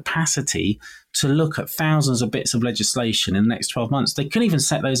have the capacity to look at thousands of bits of legislation in the next 12 months. They couldn't even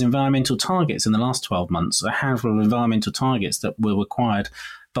set those environmental targets in the last 12 months, a handful of environmental targets that were required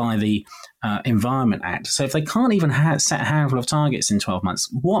by the Environment Act. So if they can't even set a handful of targets in 12 months,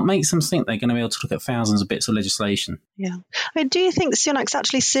 what makes them think they're going to be able to look at thousands of bits of legislation? Yeah. I mean, do you think Sunak's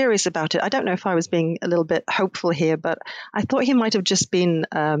actually serious about it? I don't know if I was being a little bit hopeful here, but I thought he might have just been,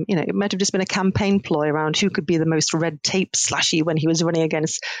 it might have just been a campaign ploy around who could be the most red tape slashy when he was running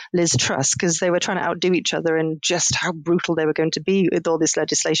against Liz Truss, because they were trying to outdo each other in just how brutal they were going to be with all this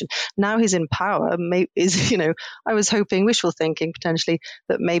legislation. Now he's in power. I was hoping, wishful thinking potentially,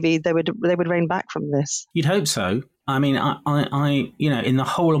 that maybe they would rein back from this. You'd hope so. I mean, I in the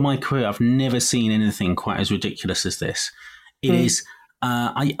whole of my career, I've never seen anything quite as ridiculous as this. It is.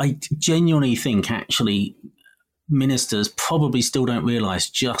 I genuinely think actually ministers probably still don't realise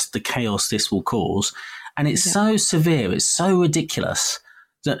just the chaos this will cause, and it's so severe, it's so ridiculous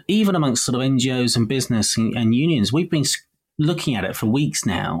that even amongst sort of NGOs and business and unions, we've been looking at it for weeks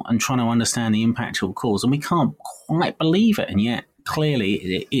now and trying to understand the impact it will cause, and we can't quite believe it, and yet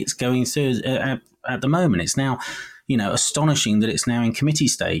clearly it's going through at the moment. It's now, astonishing that it's now in committee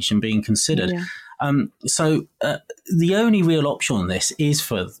stage and being considered. So the only real option on this is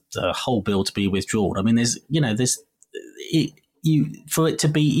for the whole bill to be withdrawn. I mean, for it to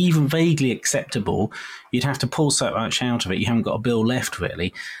be even vaguely acceptable, you'd have to pull so much out of it. You haven't got a bill left,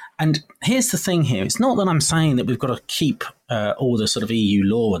 really. And here's the thing here. It's not that I'm saying that we've got to keep all the sort of EU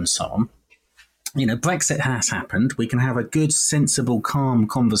law and so on. Brexit has happened. We can have a good, sensible, calm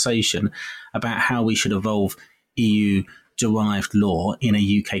conversation about how we should evolve EU-derived law in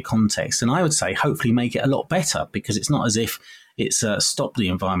a UK context. And I would say hopefully make it a lot better, because it's not as if it's stopped the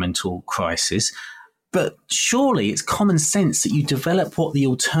environmental crisis. But surely it's common sense that you develop what the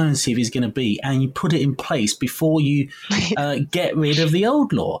alternative is going to be and you put it in place before you get rid of the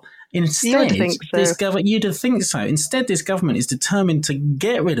old law. Instead, you'd think so. Instead, this government is determined to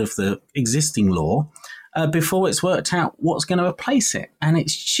get rid of the existing law before it's worked out what's going to replace it. And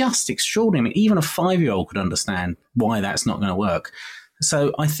it's just extraordinary. I mean, even a 5-year-old could understand why that's not going to work.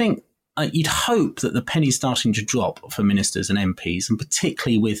 So I think you'd hope that the penny's starting to drop for ministers and MPs, and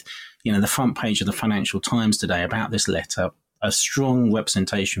particularly with the front page of the Financial Times today about this letter, a strong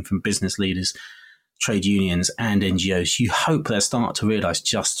representation from business leaders, trade unions and NGOs. You hope they'll start to realise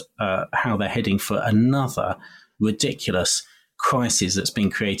just how they're heading for another ridiculous crisis that's been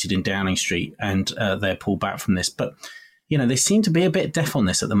created in Downing Street, and they're pulled back from this. But, they seem to be a bit deaf on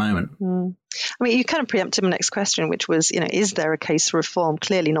this at the moment. I mean, you kind of preempted my next question, which was, is there a case for reform?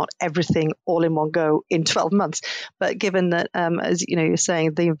 Clearly not everything all in one go in 12 months. But given that, as you're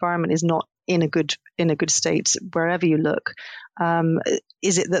saying, the environment is not in a good state wherever you look,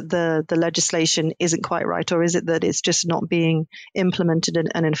 is it that the legislation isn't quite right, or is it that it's just not being implemented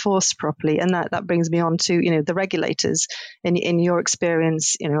and enforced properly? And that brings me on to the regulators. In your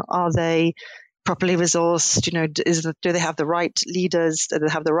experience, are they properly resourced? Do they have the right leaders? Do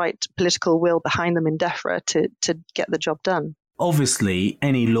they have the right political will behind them in DEFRA to get the job done? Obviously,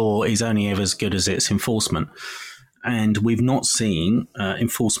 any law is only ever as good as its enforcement. And we've not seen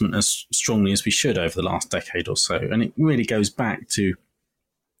enforcement as strongly as we should over the last decade or so. And it really goes back to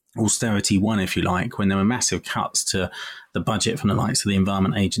austerity 1, if you like, when there were massive cuts to the budget from the likes of the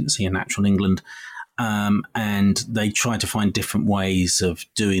Environment Agency and Natural England. And they tried to find different ways of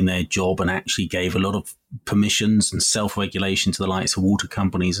doing their job, and actually gave a lot of permissions and self-regulation to the likes of water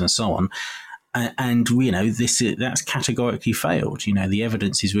companies and so on. And that's categorically failed. The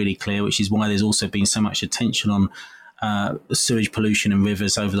evidence is really clear, which is why there's also been so much attention on sewage pollution in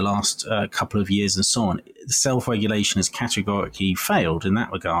rivers over the last couple of years and so on. Self-regulation has categorically failed in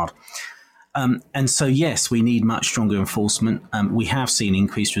that regard. And so, yes, we need much stronger enforcement. We have seen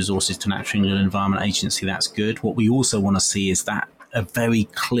increased resources to Natural England Environment Agency. That's good. What we also want to see is that a very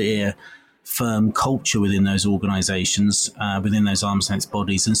clear, firm culture within those organisations, within those arm's length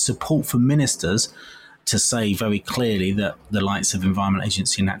bodies, and support for ministers to say very clearly that the likes of Environment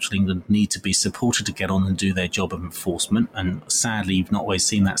Agency and Natural England need to be supported to get on and do their job of enforcement. And sadly, you've not always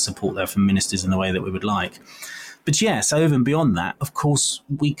seen that support there from ministers in the way that we would like. But yes, over and beyond that, of course,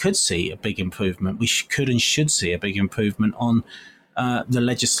 we could see a big improvement. We could and should see a big improvement on the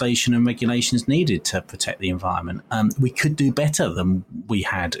legislation and regulations needed to protect the environment. We could do better than we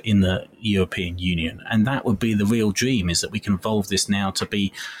had in the European Union. And that would be the real dream, is that we can evolve this now to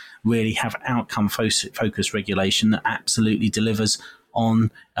be really have outcome-focused regulation that absolutely delivers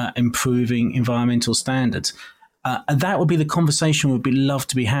on improving environmental standards. And that would be the conversation we'd love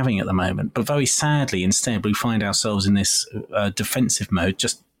to be having at the moment. But very sadly, instead, we find ourselves in this defensive mode,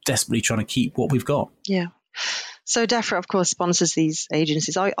 just desperately trying to keep what we've got. Yeah. So DEFRA, of course, sponsors these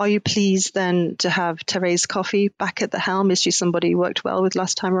agencies. Are you pleased then to have Therese Coffey back at the helm? Is she somebody you worked well with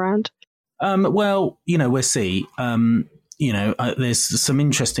last time around? Well, we'll see. There's some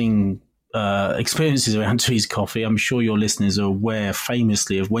interesting experiences around Therese Coffey. I'm sure your listeners are aware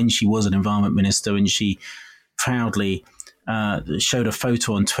famously of when she was an environment minister and she proudly showed a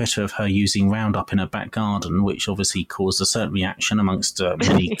photo on Twitter of her using Roundup in her back garden, which obviously caused a certain reaction amongst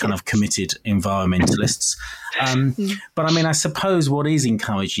many kind of committed environmentalists. But I mean, I suppose what is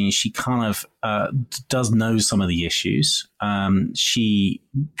encouraging is she kind of does know some of the issues. She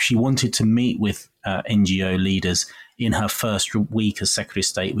wanted to meet with NGO leaders in her first week as Secretary of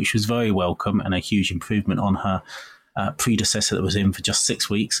State, which was very welcome and a huge improvement on her predecessor that was in for just 6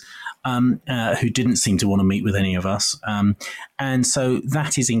 weeks, who didn't seem to want to meet with any of us. And so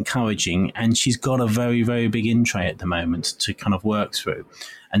that is encouraging. And she's got a very, very big in tray at the moment to kind of work through.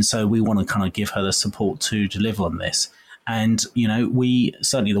 And so we want to kind of give her the support to deliver on this. And, we,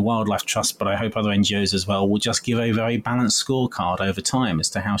 certainly the Wildlife Trust, but I hope other NGOs as well, will just give a very balanced scorecard over time as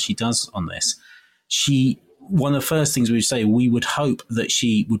to how she does on this. One of the first things we would say, we would hope that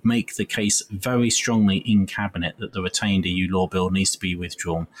she would make the case very strongly in Cabinet that the retained EU law bill needs to be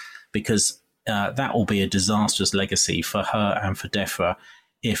withdrawn, because that will be a disastrous legacy for her and for DEFRA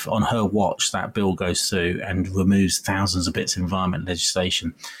if on her watch that bill goes through and removes thousands of bits of environment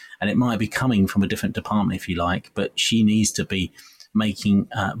legislation. And it might be coming from a different department, if you like, but she needs to be making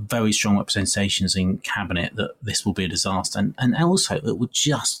very strong representations in Cabinet that this will be a disaster. And also it will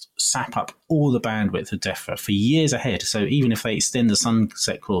just sap up all the bandwidth of DEFRA for years ahead. So even if they extend the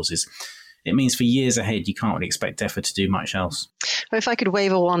sunset clauses, it means for years ahead you can't really expect DEFRA to do much else. Well, if I could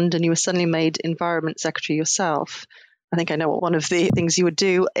wave a wand and you were suddenly made Environment Secretary yourself, I think I know what one of the things you would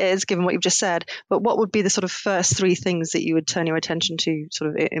do is, given what you've just said, but what would be the sort of first three things that you would turn your attention to sort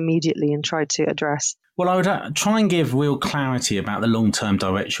of immediately and try to address? Well, I would try and give real clarity about the long-term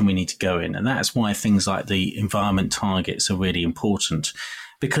direction we need to go in. And that's why things like the environment targets are really important,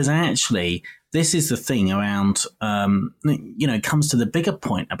 because actually this is the thing around, it comes to the bigger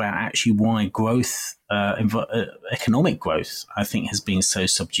point about actually why growth, economic growth, I think has been so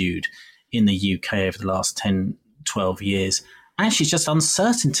subdued in the UK over the last 10, 12 years. Actually, it's just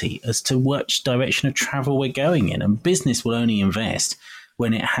uncertainty as to which direction of travel we're going in. And business will only invest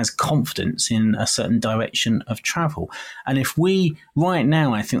when it has confidence in a certain direction of travel. And if right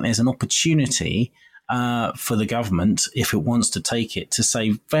now, I think there's an opportunity for the government, if it wants to take it, to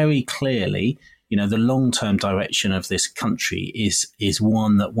say very clearly, the long-term direction of this country is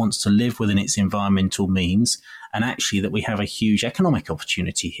one that wants to live within its environmental means, and actually that we have a huge economic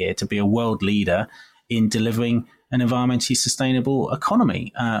opportunity here to be a world leader in delivering an environmentally sustainable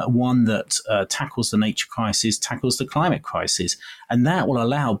economy, one that tackles the nature crisis, tackles the climate crisis. And that will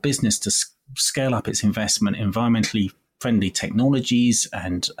allow business to scale up its investment in environmentally friendly technologies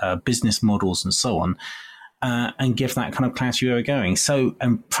and business models and so on, and give that kind of clarity where we're going. So,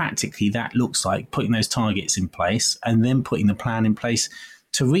 and practically that looks like putting those targets in place and then putting the plan in place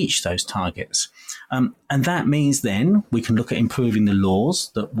to reach those targets. And that means then we can look at improving the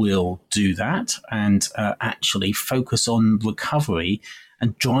laws that will do that and actually focus on recovery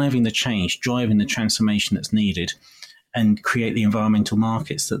and driving the change, driving the transformation that's needed, and create the environmental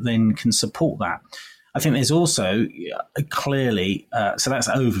markets that then can support that. I think there's also clearly, so that's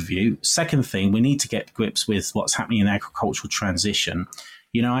overview. Second thing, we need to get grips with what's happening in agricultural transition.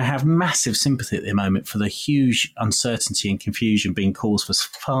 I have massive sympathy at the moment for the huge uncertainty and confusion being caused for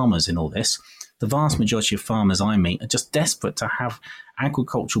farmers in all this. The vast majority of farmers I meet are just desperate to have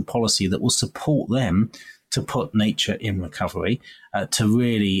agricultural policy that will support them to put nature in recovery, to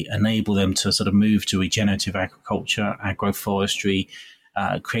really enable them to sort of move to regenerative agriculture, agroforestry,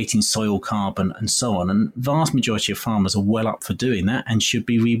 creating soil carbon and so on. And the vast majority of farmers are well up for doing that and should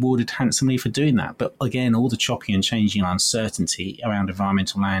be rewarded handsomely for doing that. But again, all the chopping and changing and uncertainty around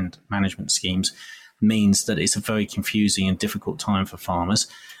environmental land management schemes means that it's a very confusing and difficult time for farmers.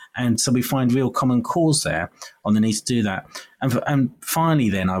 And so we find real common cause there on the need to do that. And finally,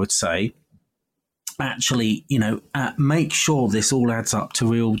 then I would say, actually, make sure this all adds up to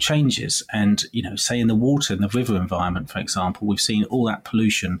real changes. And, say in the water and the river environment, for example, we've seen all that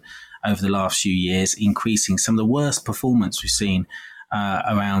pollution over the last few years increasing. Some of the worst performance we've seen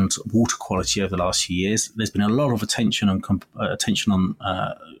around water quality over the last few years. There's been a lot of attention on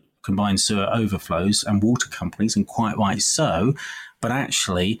combined sewer overflows and water companies, and quite right so. But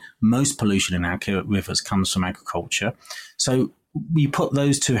actually, most pollution in our rivers comes from agriculture. So we put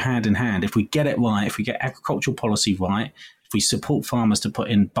those two hand in hand. If we get it right, if we get agricultural policy right, if we support farmers to put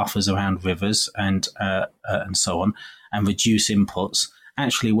in buffers around rivers and so on, and reduce inputs,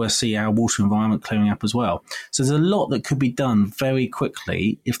 actually we'll see our water environment clearing up as well. So there's a lot that could be done very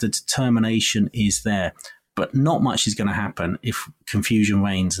quickly if the determination is there. But not much is going to happen if confusion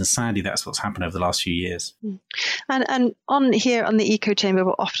reigns. And sadly, that's what's happened over the last few years. And on here on the Eco Chamber,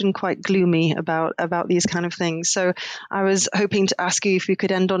 we're often quite gloomy about these kind of things. So I was hoping to ask you if you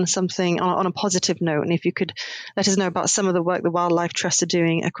could end on something on a positive note, and if you could let us know about some of the work the Wildlife Trust are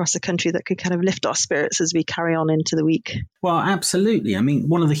doing across the country that could kind of lift our spirits as we carry on into the week. Well, absolutely. I mean,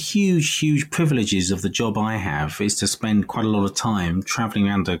 one of the huge privileges of the job I have is to spend quite a lot of time travelling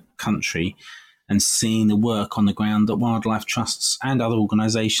around the country and seeing the work on the ground that wildlife trusts and other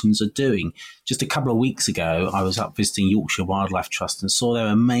organisations are doing. Just a couple of weeks ago, I was up visiting Yorkshire Wildlife Trust and saw their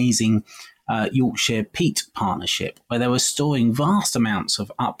amazing Yorkshire peat partnership, where they were storing vast amounts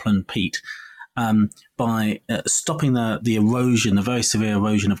of upland peat by stopping the erosion, the very severe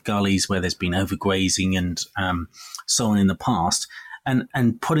erosion of gullies where there's been overgrazing and so on in the past.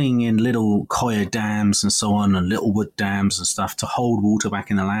 And putting in little coir dams and so on, and little wood dams and stuff to hold water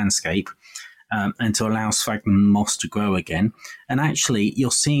back in the landscape. And to allow sphagnum moss to grow again. And actually,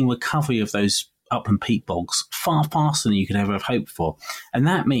 you're seeing recovery of those upland peat bogs far faster than you could ever have hoped for. And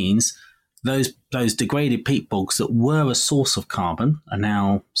that means those degraded peat bogs that were a source of carbon are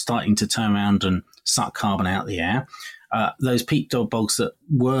now starting to turn around and suck carbon out of the air. Those peat bogs that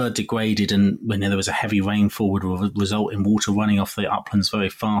were degraded and when there was a heavy rainfall would result in water running off the uplands very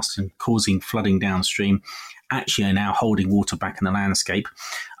fast and causing flooding downstream, actually are now holding water back in the landscape.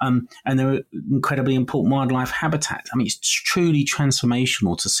 And they're incredibly important wildlife habitat. I mean, it's truly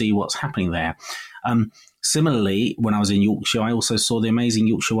transformational to see what's happening there. Similarly, when I was in Yorkshire, I also saw the amazing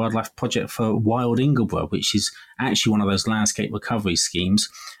Yorkshire Wildlife Project for Wild Ingleborough, which is actually one of those landscape recovery schemes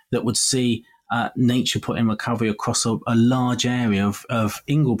that would see nature put in recovery across a large area of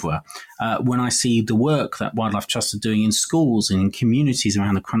Ingleborough. When I see the work that Wildlife Trust are doing in schools and in communities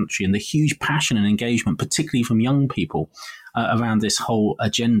around the country, and the huge passion and engagement, particularly from young people, around this whole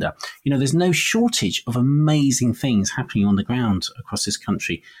agenda, there's no shortage of amazing things happening on the ground across this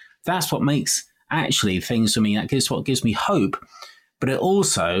country. That's what makes actually things for me. What gives me hope. But it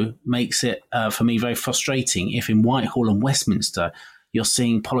also makes it for me very frustrating if in Whitehall and Westminster you're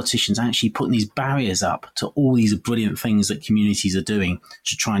seeing politicians actually putting these barriers up to all these brilliant things that communities are doing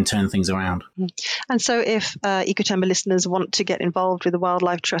to try and turn things around. And so if Eco Chamber listeners want to get involved with the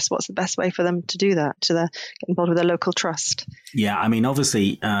Wildlife Trust, what's the best way for them to do that, to get involved with their local trust? Yeah, I mean,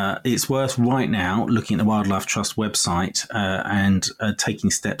 obviously, it's worth right now looking at the Wildlife Trust website and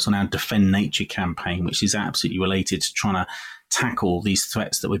taking steps on our Defend Nature campaign, which is absolutely related to trying to tackle these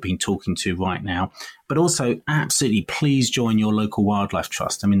threats that we've been talking to right now. But also, absolutely, please join your local wildlife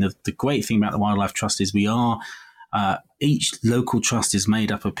trust. I mean, the great thing about the Wildlife Trust is each local trust is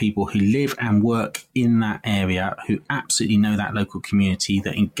made up of people who live and work in that area, who absolutely know that local community,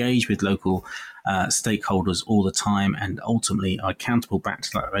 that engage with local stakeholders all the time, and ultimately are accountable back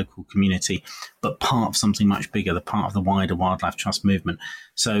to that local community, but part of something much bigger, the part of the wider Wildlife Trust movement.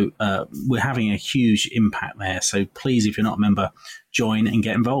 So we're having a huge impact there. So please, if you're not a member, join and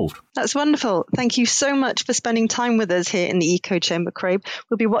get involved. That's wonderful. Thank you so much for spending time with us here in the Eco Chamber, Craig.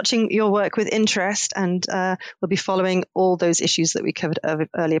 We'll be watching your work with interest, and we'll be following all those issues that we covered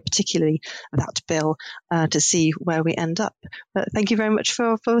earlier, particularly that bill, to see where we end up. But thank you very much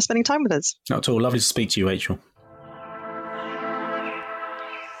for spending time with us. Not at all. Lovely to speak to you, Rachel.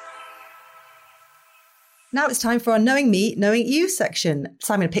 Now it's time for our Knowing Me, Knowing You section.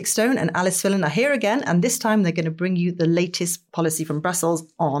 Simon Pickstone and Alice Fillen are here again, and this time they're going to bring you the latest policy from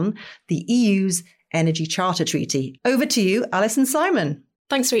Brussels on the EU's Energy Charter Treaty. Over to you, Alice and Simon.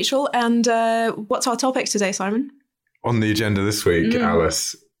 Thanks, Rachel. And what's our topic today, Simon? On the agenda this week,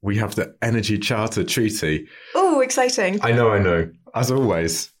 Alice, we have the Energy Charter Treaty. Oh, exciting. I know. As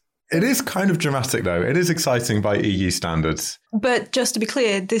always. It is kind of dramatic, though. It is exciting by EU standards. But just to be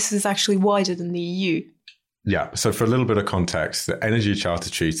clear, this is actually wider than the EU. Yeah, so for a little bit of context, the Energy Charter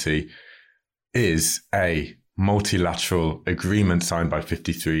Treaty is a multilateral agreement signed by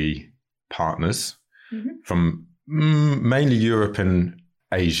 53 partners from mainly Europe and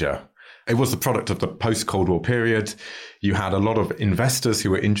Asia. It was the product of the post-Cold War period. You had a lot of investors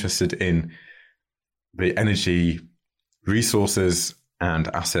who were interested in the energy resources and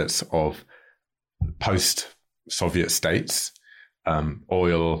assets of post-Soviet states.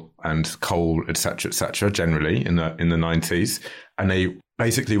 Oil and coal, etc., generally in the 90s, and they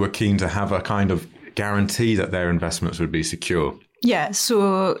basically were keen to have a kind of guarantee that their investments would be secure. Yeah,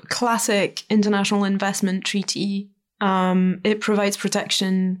 so classic international investment treaty It provides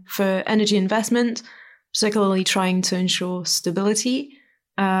protection for energy investment, particularly trying to ensure stability.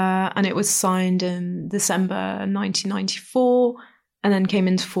 And it was signed in December 1994 and then came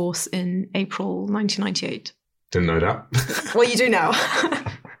into force in April 1998. Didn't know that. Well, you do now.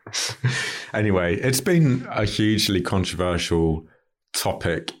 Anyway, it's been a hugely controversial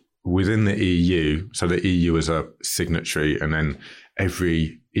topic within the EU. So the EU is a signatory, and then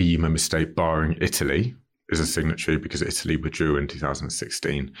every EU member state, barring Italy, is a signatory because Italy withdrew in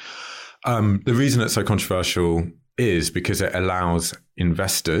 2016. The reason it's so controversial is because it allows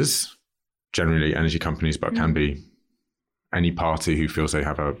investors, generally energy companies, but can be any party who feels they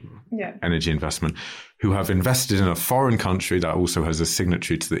have a energy investment, who have invested in a foreign country that also has a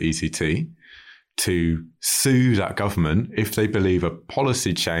signatory to the ECT, to sue that government if they believe a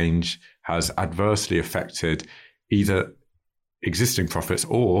policy change has adversely affected either existing profits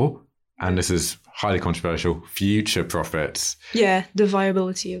or, and this is highly controversial, future profits. Yeah, the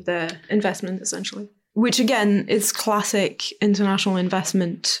viability of their investment, essentially. Which, again, is classic international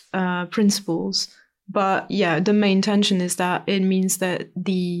investment principles. But yeah, the main tension is that it means that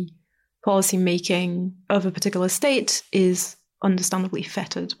the policy making of a particular state is understandably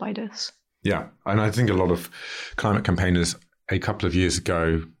fettered by this. Yeah, and I think a lot of climate campaigners a couple of years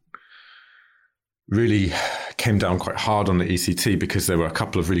ago really came down quite hard on the ECT because there were a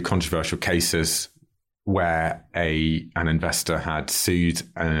couple of really controversial cases where an investor had sued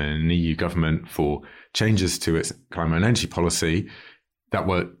an EU government for changes to its climate and energy policy that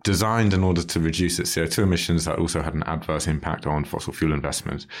were designed in order to reduce its CO2 emissions that also had an adverse impact on fossil fuel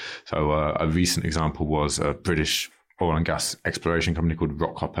investment. So a recent example was a British oil and gas exploration company called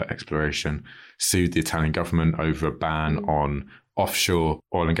Rockhopper Exploration sued the Italian government over a ban on offshore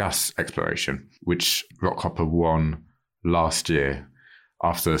oil and gas exploration, which Rockhopper won last year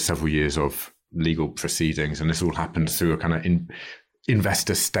after several years of legal proceedings. And this all happened through a kind of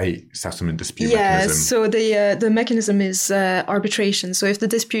investor-state settlement dispute mechanism. So the mechanism is arbitration. So if the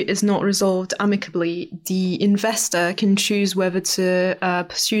dispute is not resolved amicably, the investor can choose whether to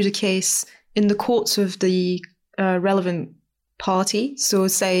pursue the case in the courts of the relevant party. So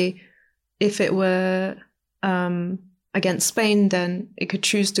say if it were against Spain, then it could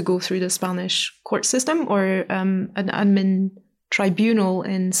choose to go through the Spanish court system or an admin tribunal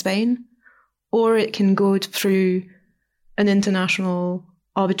in Spain, or it can go through an international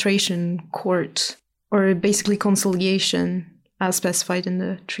arbitration court, or basically conciliation as specified in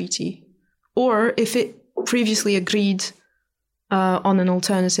the treaty. Or if it previously agreed on an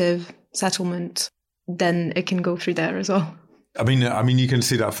alternative settlement, then it can go through there as well. I mean, you can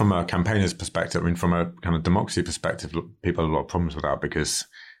see that from a campaigner's perspective. I mean, from a kind of democracy perspective, people have a lot of problems with that because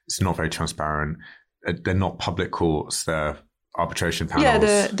it's not very transparent. They're not public courts. They're arbitration panels.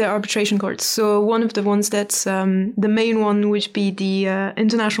 Yeah, the arbitration courts. So one of the ones that's the main one would be the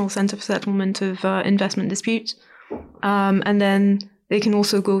International Centre for Settlement of Investment Disputes. And then they can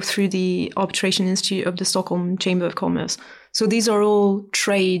also go through the Arbitration Institute of the Stockholm Chamber of Commerce. So these are all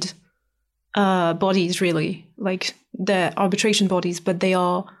trade bodies, really. Like, they're arbitration bodies, but they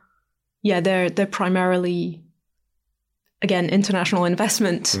are, they're primarily, again, international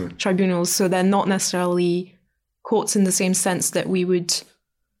investment tribunals. So they're not necessarily courts in the same sense that we would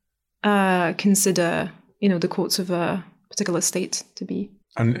consider, the courts of a particular state to be.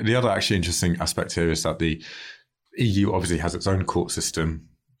 And the other actually interesting aspect here is that the EU obviously has its own court system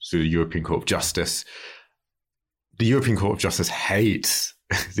through the European Court of Justice. The European Court of Justice hates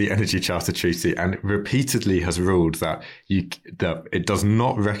the Energy Charter Treaty and repeatedly has ruled that it does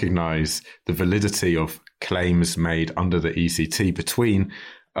not recognise the validity of claims made under the ECT between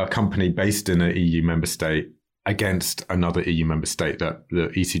a company based in an EU member state against another EU member state. That the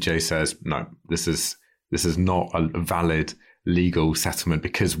ECJ says, no, this is not a valid legal settlement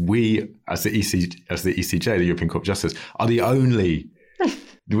because we, as the ECJ, the European Court of Justice, are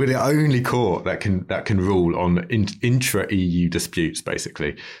we're the only court that can rule on intra-EU disputes,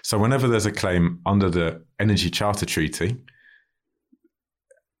 basically. So whenever there's a claim under the Energy Charter Treaty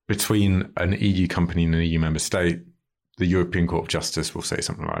between an EU company and an EU member state, the European Court of Justice will say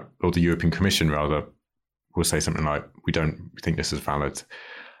something like, or the European Commission rather, will say something like, we don't think this is valid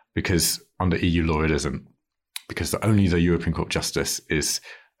because under EU law it isn't, because only the European Court of Justice is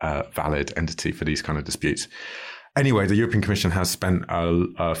a valid entity for these kind of disputes. Anyway, the European Commission has spent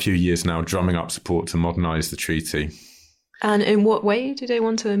a few years now drumming up support to modernise the treaty. And in what way do they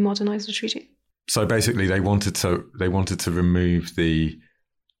want to modernise the treaty? So basically, they wanted to remove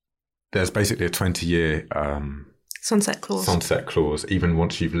there's basically a 20-year sunset clause. Sunset clause, even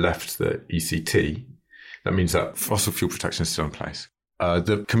once you've left the ECT. That means that fossil fuel protection is still in place.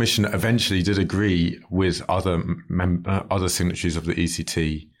 the Commission eventually did agree with other signatories of the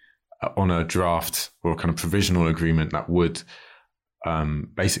ECT on a draft or a kind of provisional agreement that would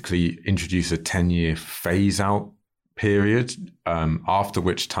basically introduce a 10-year phase-out period, after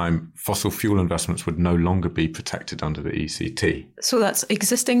which time fossil fuel investments would no longer be protected under the ECT. So that's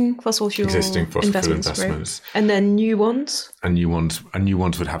existing fossil fuel investments. Right? And then new ones? And new ones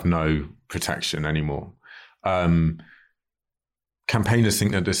would have no protection anymore. Campaigners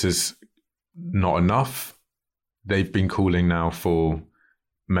think that this is not enough. They've been calling now for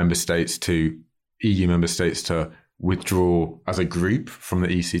EU member states to withdraw as a group from the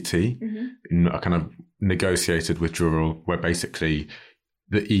ECT in a kind of negotiated withdrawal where basically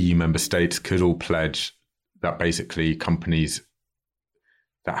the EU member states could all pledge that basically companies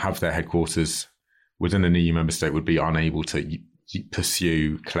that have their headquarters within an EU member state would be unable to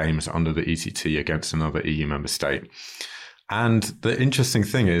pursue claims under the ECT against another EU member state. And the interesting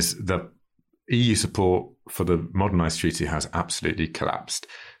thing is that EU support for the modernised treaty has absolutely collapsed.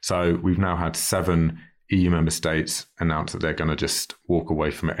 So we've now had 7 EU member states announce that they're going to just walk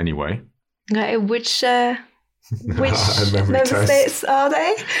away from it anyway. Which member states are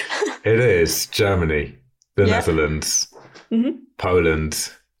they? It is Germany, the Netherlands,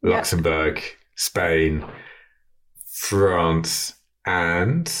 Poland, Luxembourg, Spain, France,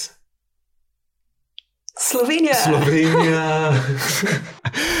 and Slovenia.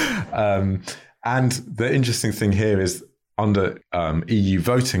 And the interesting thing here is under EU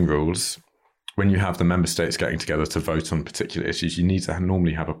voting rules, when you have the member states getting together to vote on particular issues, you need to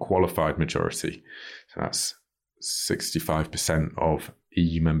normally have a qualified majority. So that's 65% of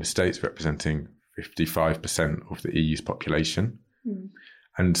EU member states representing 55% of the EU's population.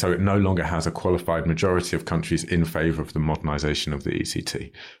 And so it no longer has a qualified majority of countries in favour of the modernisation of the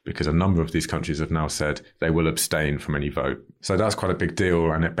ECT, because a number of these countries have now said they will abstain from any vote. So that's quite a big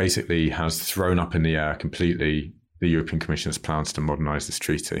deal, and it basically has thrown up in the air completely the European Commission's plans to modernise this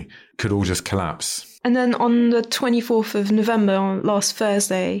treaty. Could all just collapse. And then on the 24th of November, on last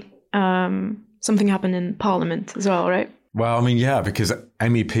Thursday, something happened in Parliament as well, right? Well, I mean, yeah, because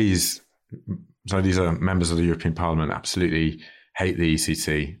MEPs, so these are members of the European Parliament, absolutely hate the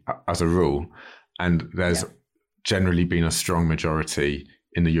ECT as a rule. And there's generally been a strong majority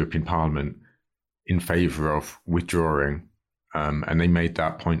in the European Parliament in favour of withdrawing. And they made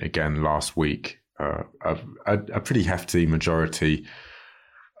that point again last week. A pretty hefty majority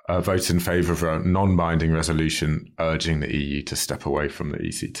votes in favour of a non-binding resolution urging the EU to step away from the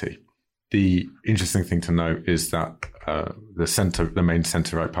ECT. The interesting thing to note is that the main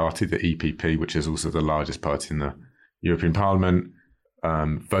centre-right party, the EPP, which is also the largest party in the European Parliament,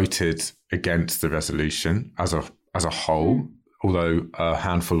 voted against the resolution as a whole, although a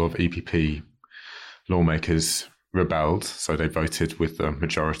handful of EPP lawmakers rebelled, so they voted with the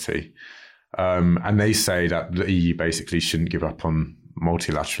majority. And they say that the EU basically shouldn't give up on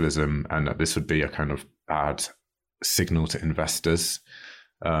multilateralism and that this would be a kind of bad signal to investors.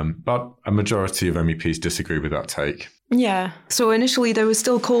 But a majority of MEPs disagree with that take. Yeah. So initially there were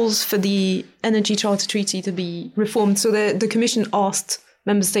still calls for the Energy Charter Treaty to be reformed. So the Commission asked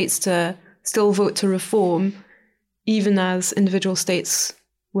member states to still vote to reform, even as individual states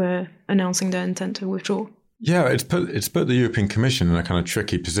were announcing their intent to withdraw. Yeah, it's put the European Commission in a kind of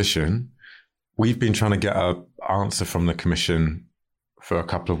tricky position. We've been trying to get an answer from the Commission for a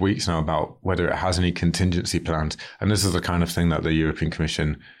couple of weeks now about whether it has any contingency plans. And this is the kind of thing that the European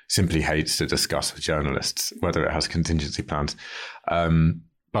Commission simply hates to discuss with journalists, whether it has contingency plans.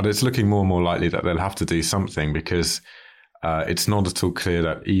 But it's looking more and more likely that they'll have to do something, because it's not at all clear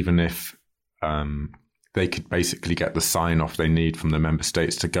that even if they could basically get the sign-off they need from the member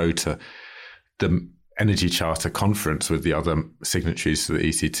states to go to the Energy Charter conference with the other signatories to the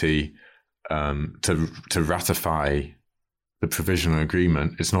ECT to ratify the provisional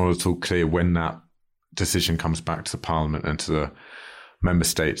agreement, it's not at all clear when that decision comes back to the Parliament and to the member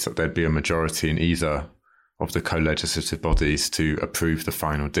states that there'd be a majority in either of the co-legislative bodies to approve the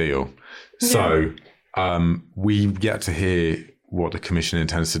final deal. Yeah. So we've yet to hear what the Commission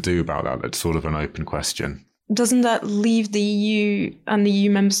intends to do about that. It's sort of an open question. Doesn't that leave the EU and the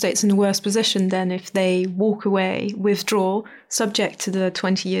EU member states in a worse position then if they walk away, withdraw, subject to the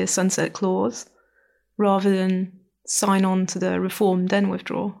 20-year sunset clause, rather than sign on to the reform, then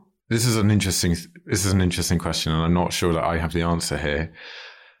withdraw? This is an interesting question, and I'm not sure that I have the answer here.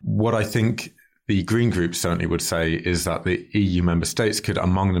 What I think the Green Group certainly would say is that the EU member states could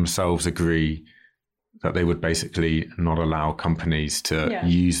among themselves agree that they would basically not allow companies to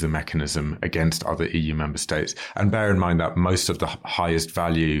use the mechanism against other EU member states. And bear in mind that most of the highest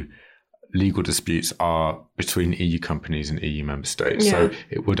value legal disputes are between EU companies and EU member states. Yeah. So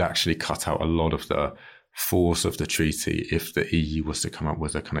it would actually cut out a lot of the force of the treaty if the EU was to come up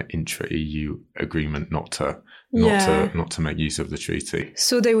with a kind of intra-EU agreement not to make use of the treaty.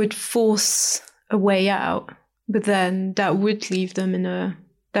 So they would force a way out, but then that would leave them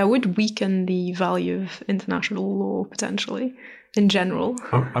that would weaken the value of international law potentially in general.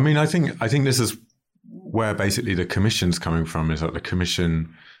 I mean, I think this is where basically the Commission's coming from, is that the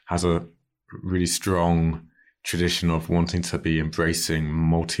Commission has a really strong tradition of wanting to be embracing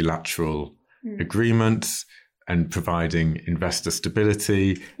multilateral agreements and providing investor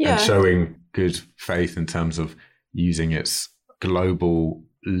stability and showing good faith in terms of using its global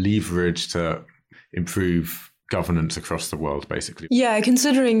leverage to improve governance across the world, basically. Yeah,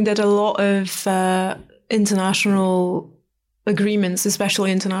 considering that a lot of international agreements,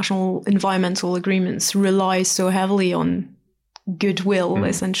 especially international environmental agreements, rely so heavily on goodwill,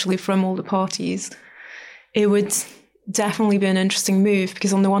 essentially, from all the parties, it would definitely be an interesting move,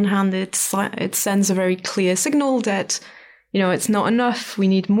 because on the one hand, it sends a very clear signal that, it's not enough, we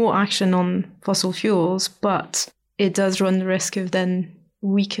need more action on fossil fuels, but it does run the risk of then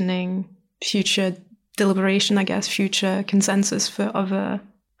weakening future deliberation, I guess, future consensus for other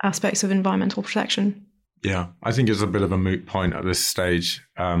aspects of environmental protection. Yeah, I think it's a bit of a moot point at this stage,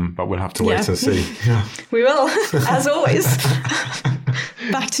 but we'll have to wait and see. Yeah. We will, as always.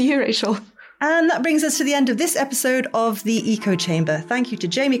 Back to you, Rachel. And that brings us to the end of this episode of The Eco Chamber. Thank you to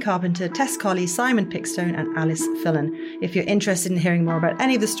Jamie Carpenter, Tess Colley, Simon Pickstone and Alice Fillen. If you're interested in hearing more about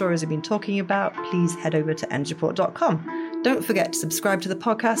any of the stories we've been talking about, please head over to endsreport.com. Don't forget to subscribe to the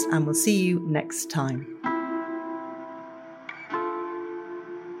podcast, and we'll see you next time.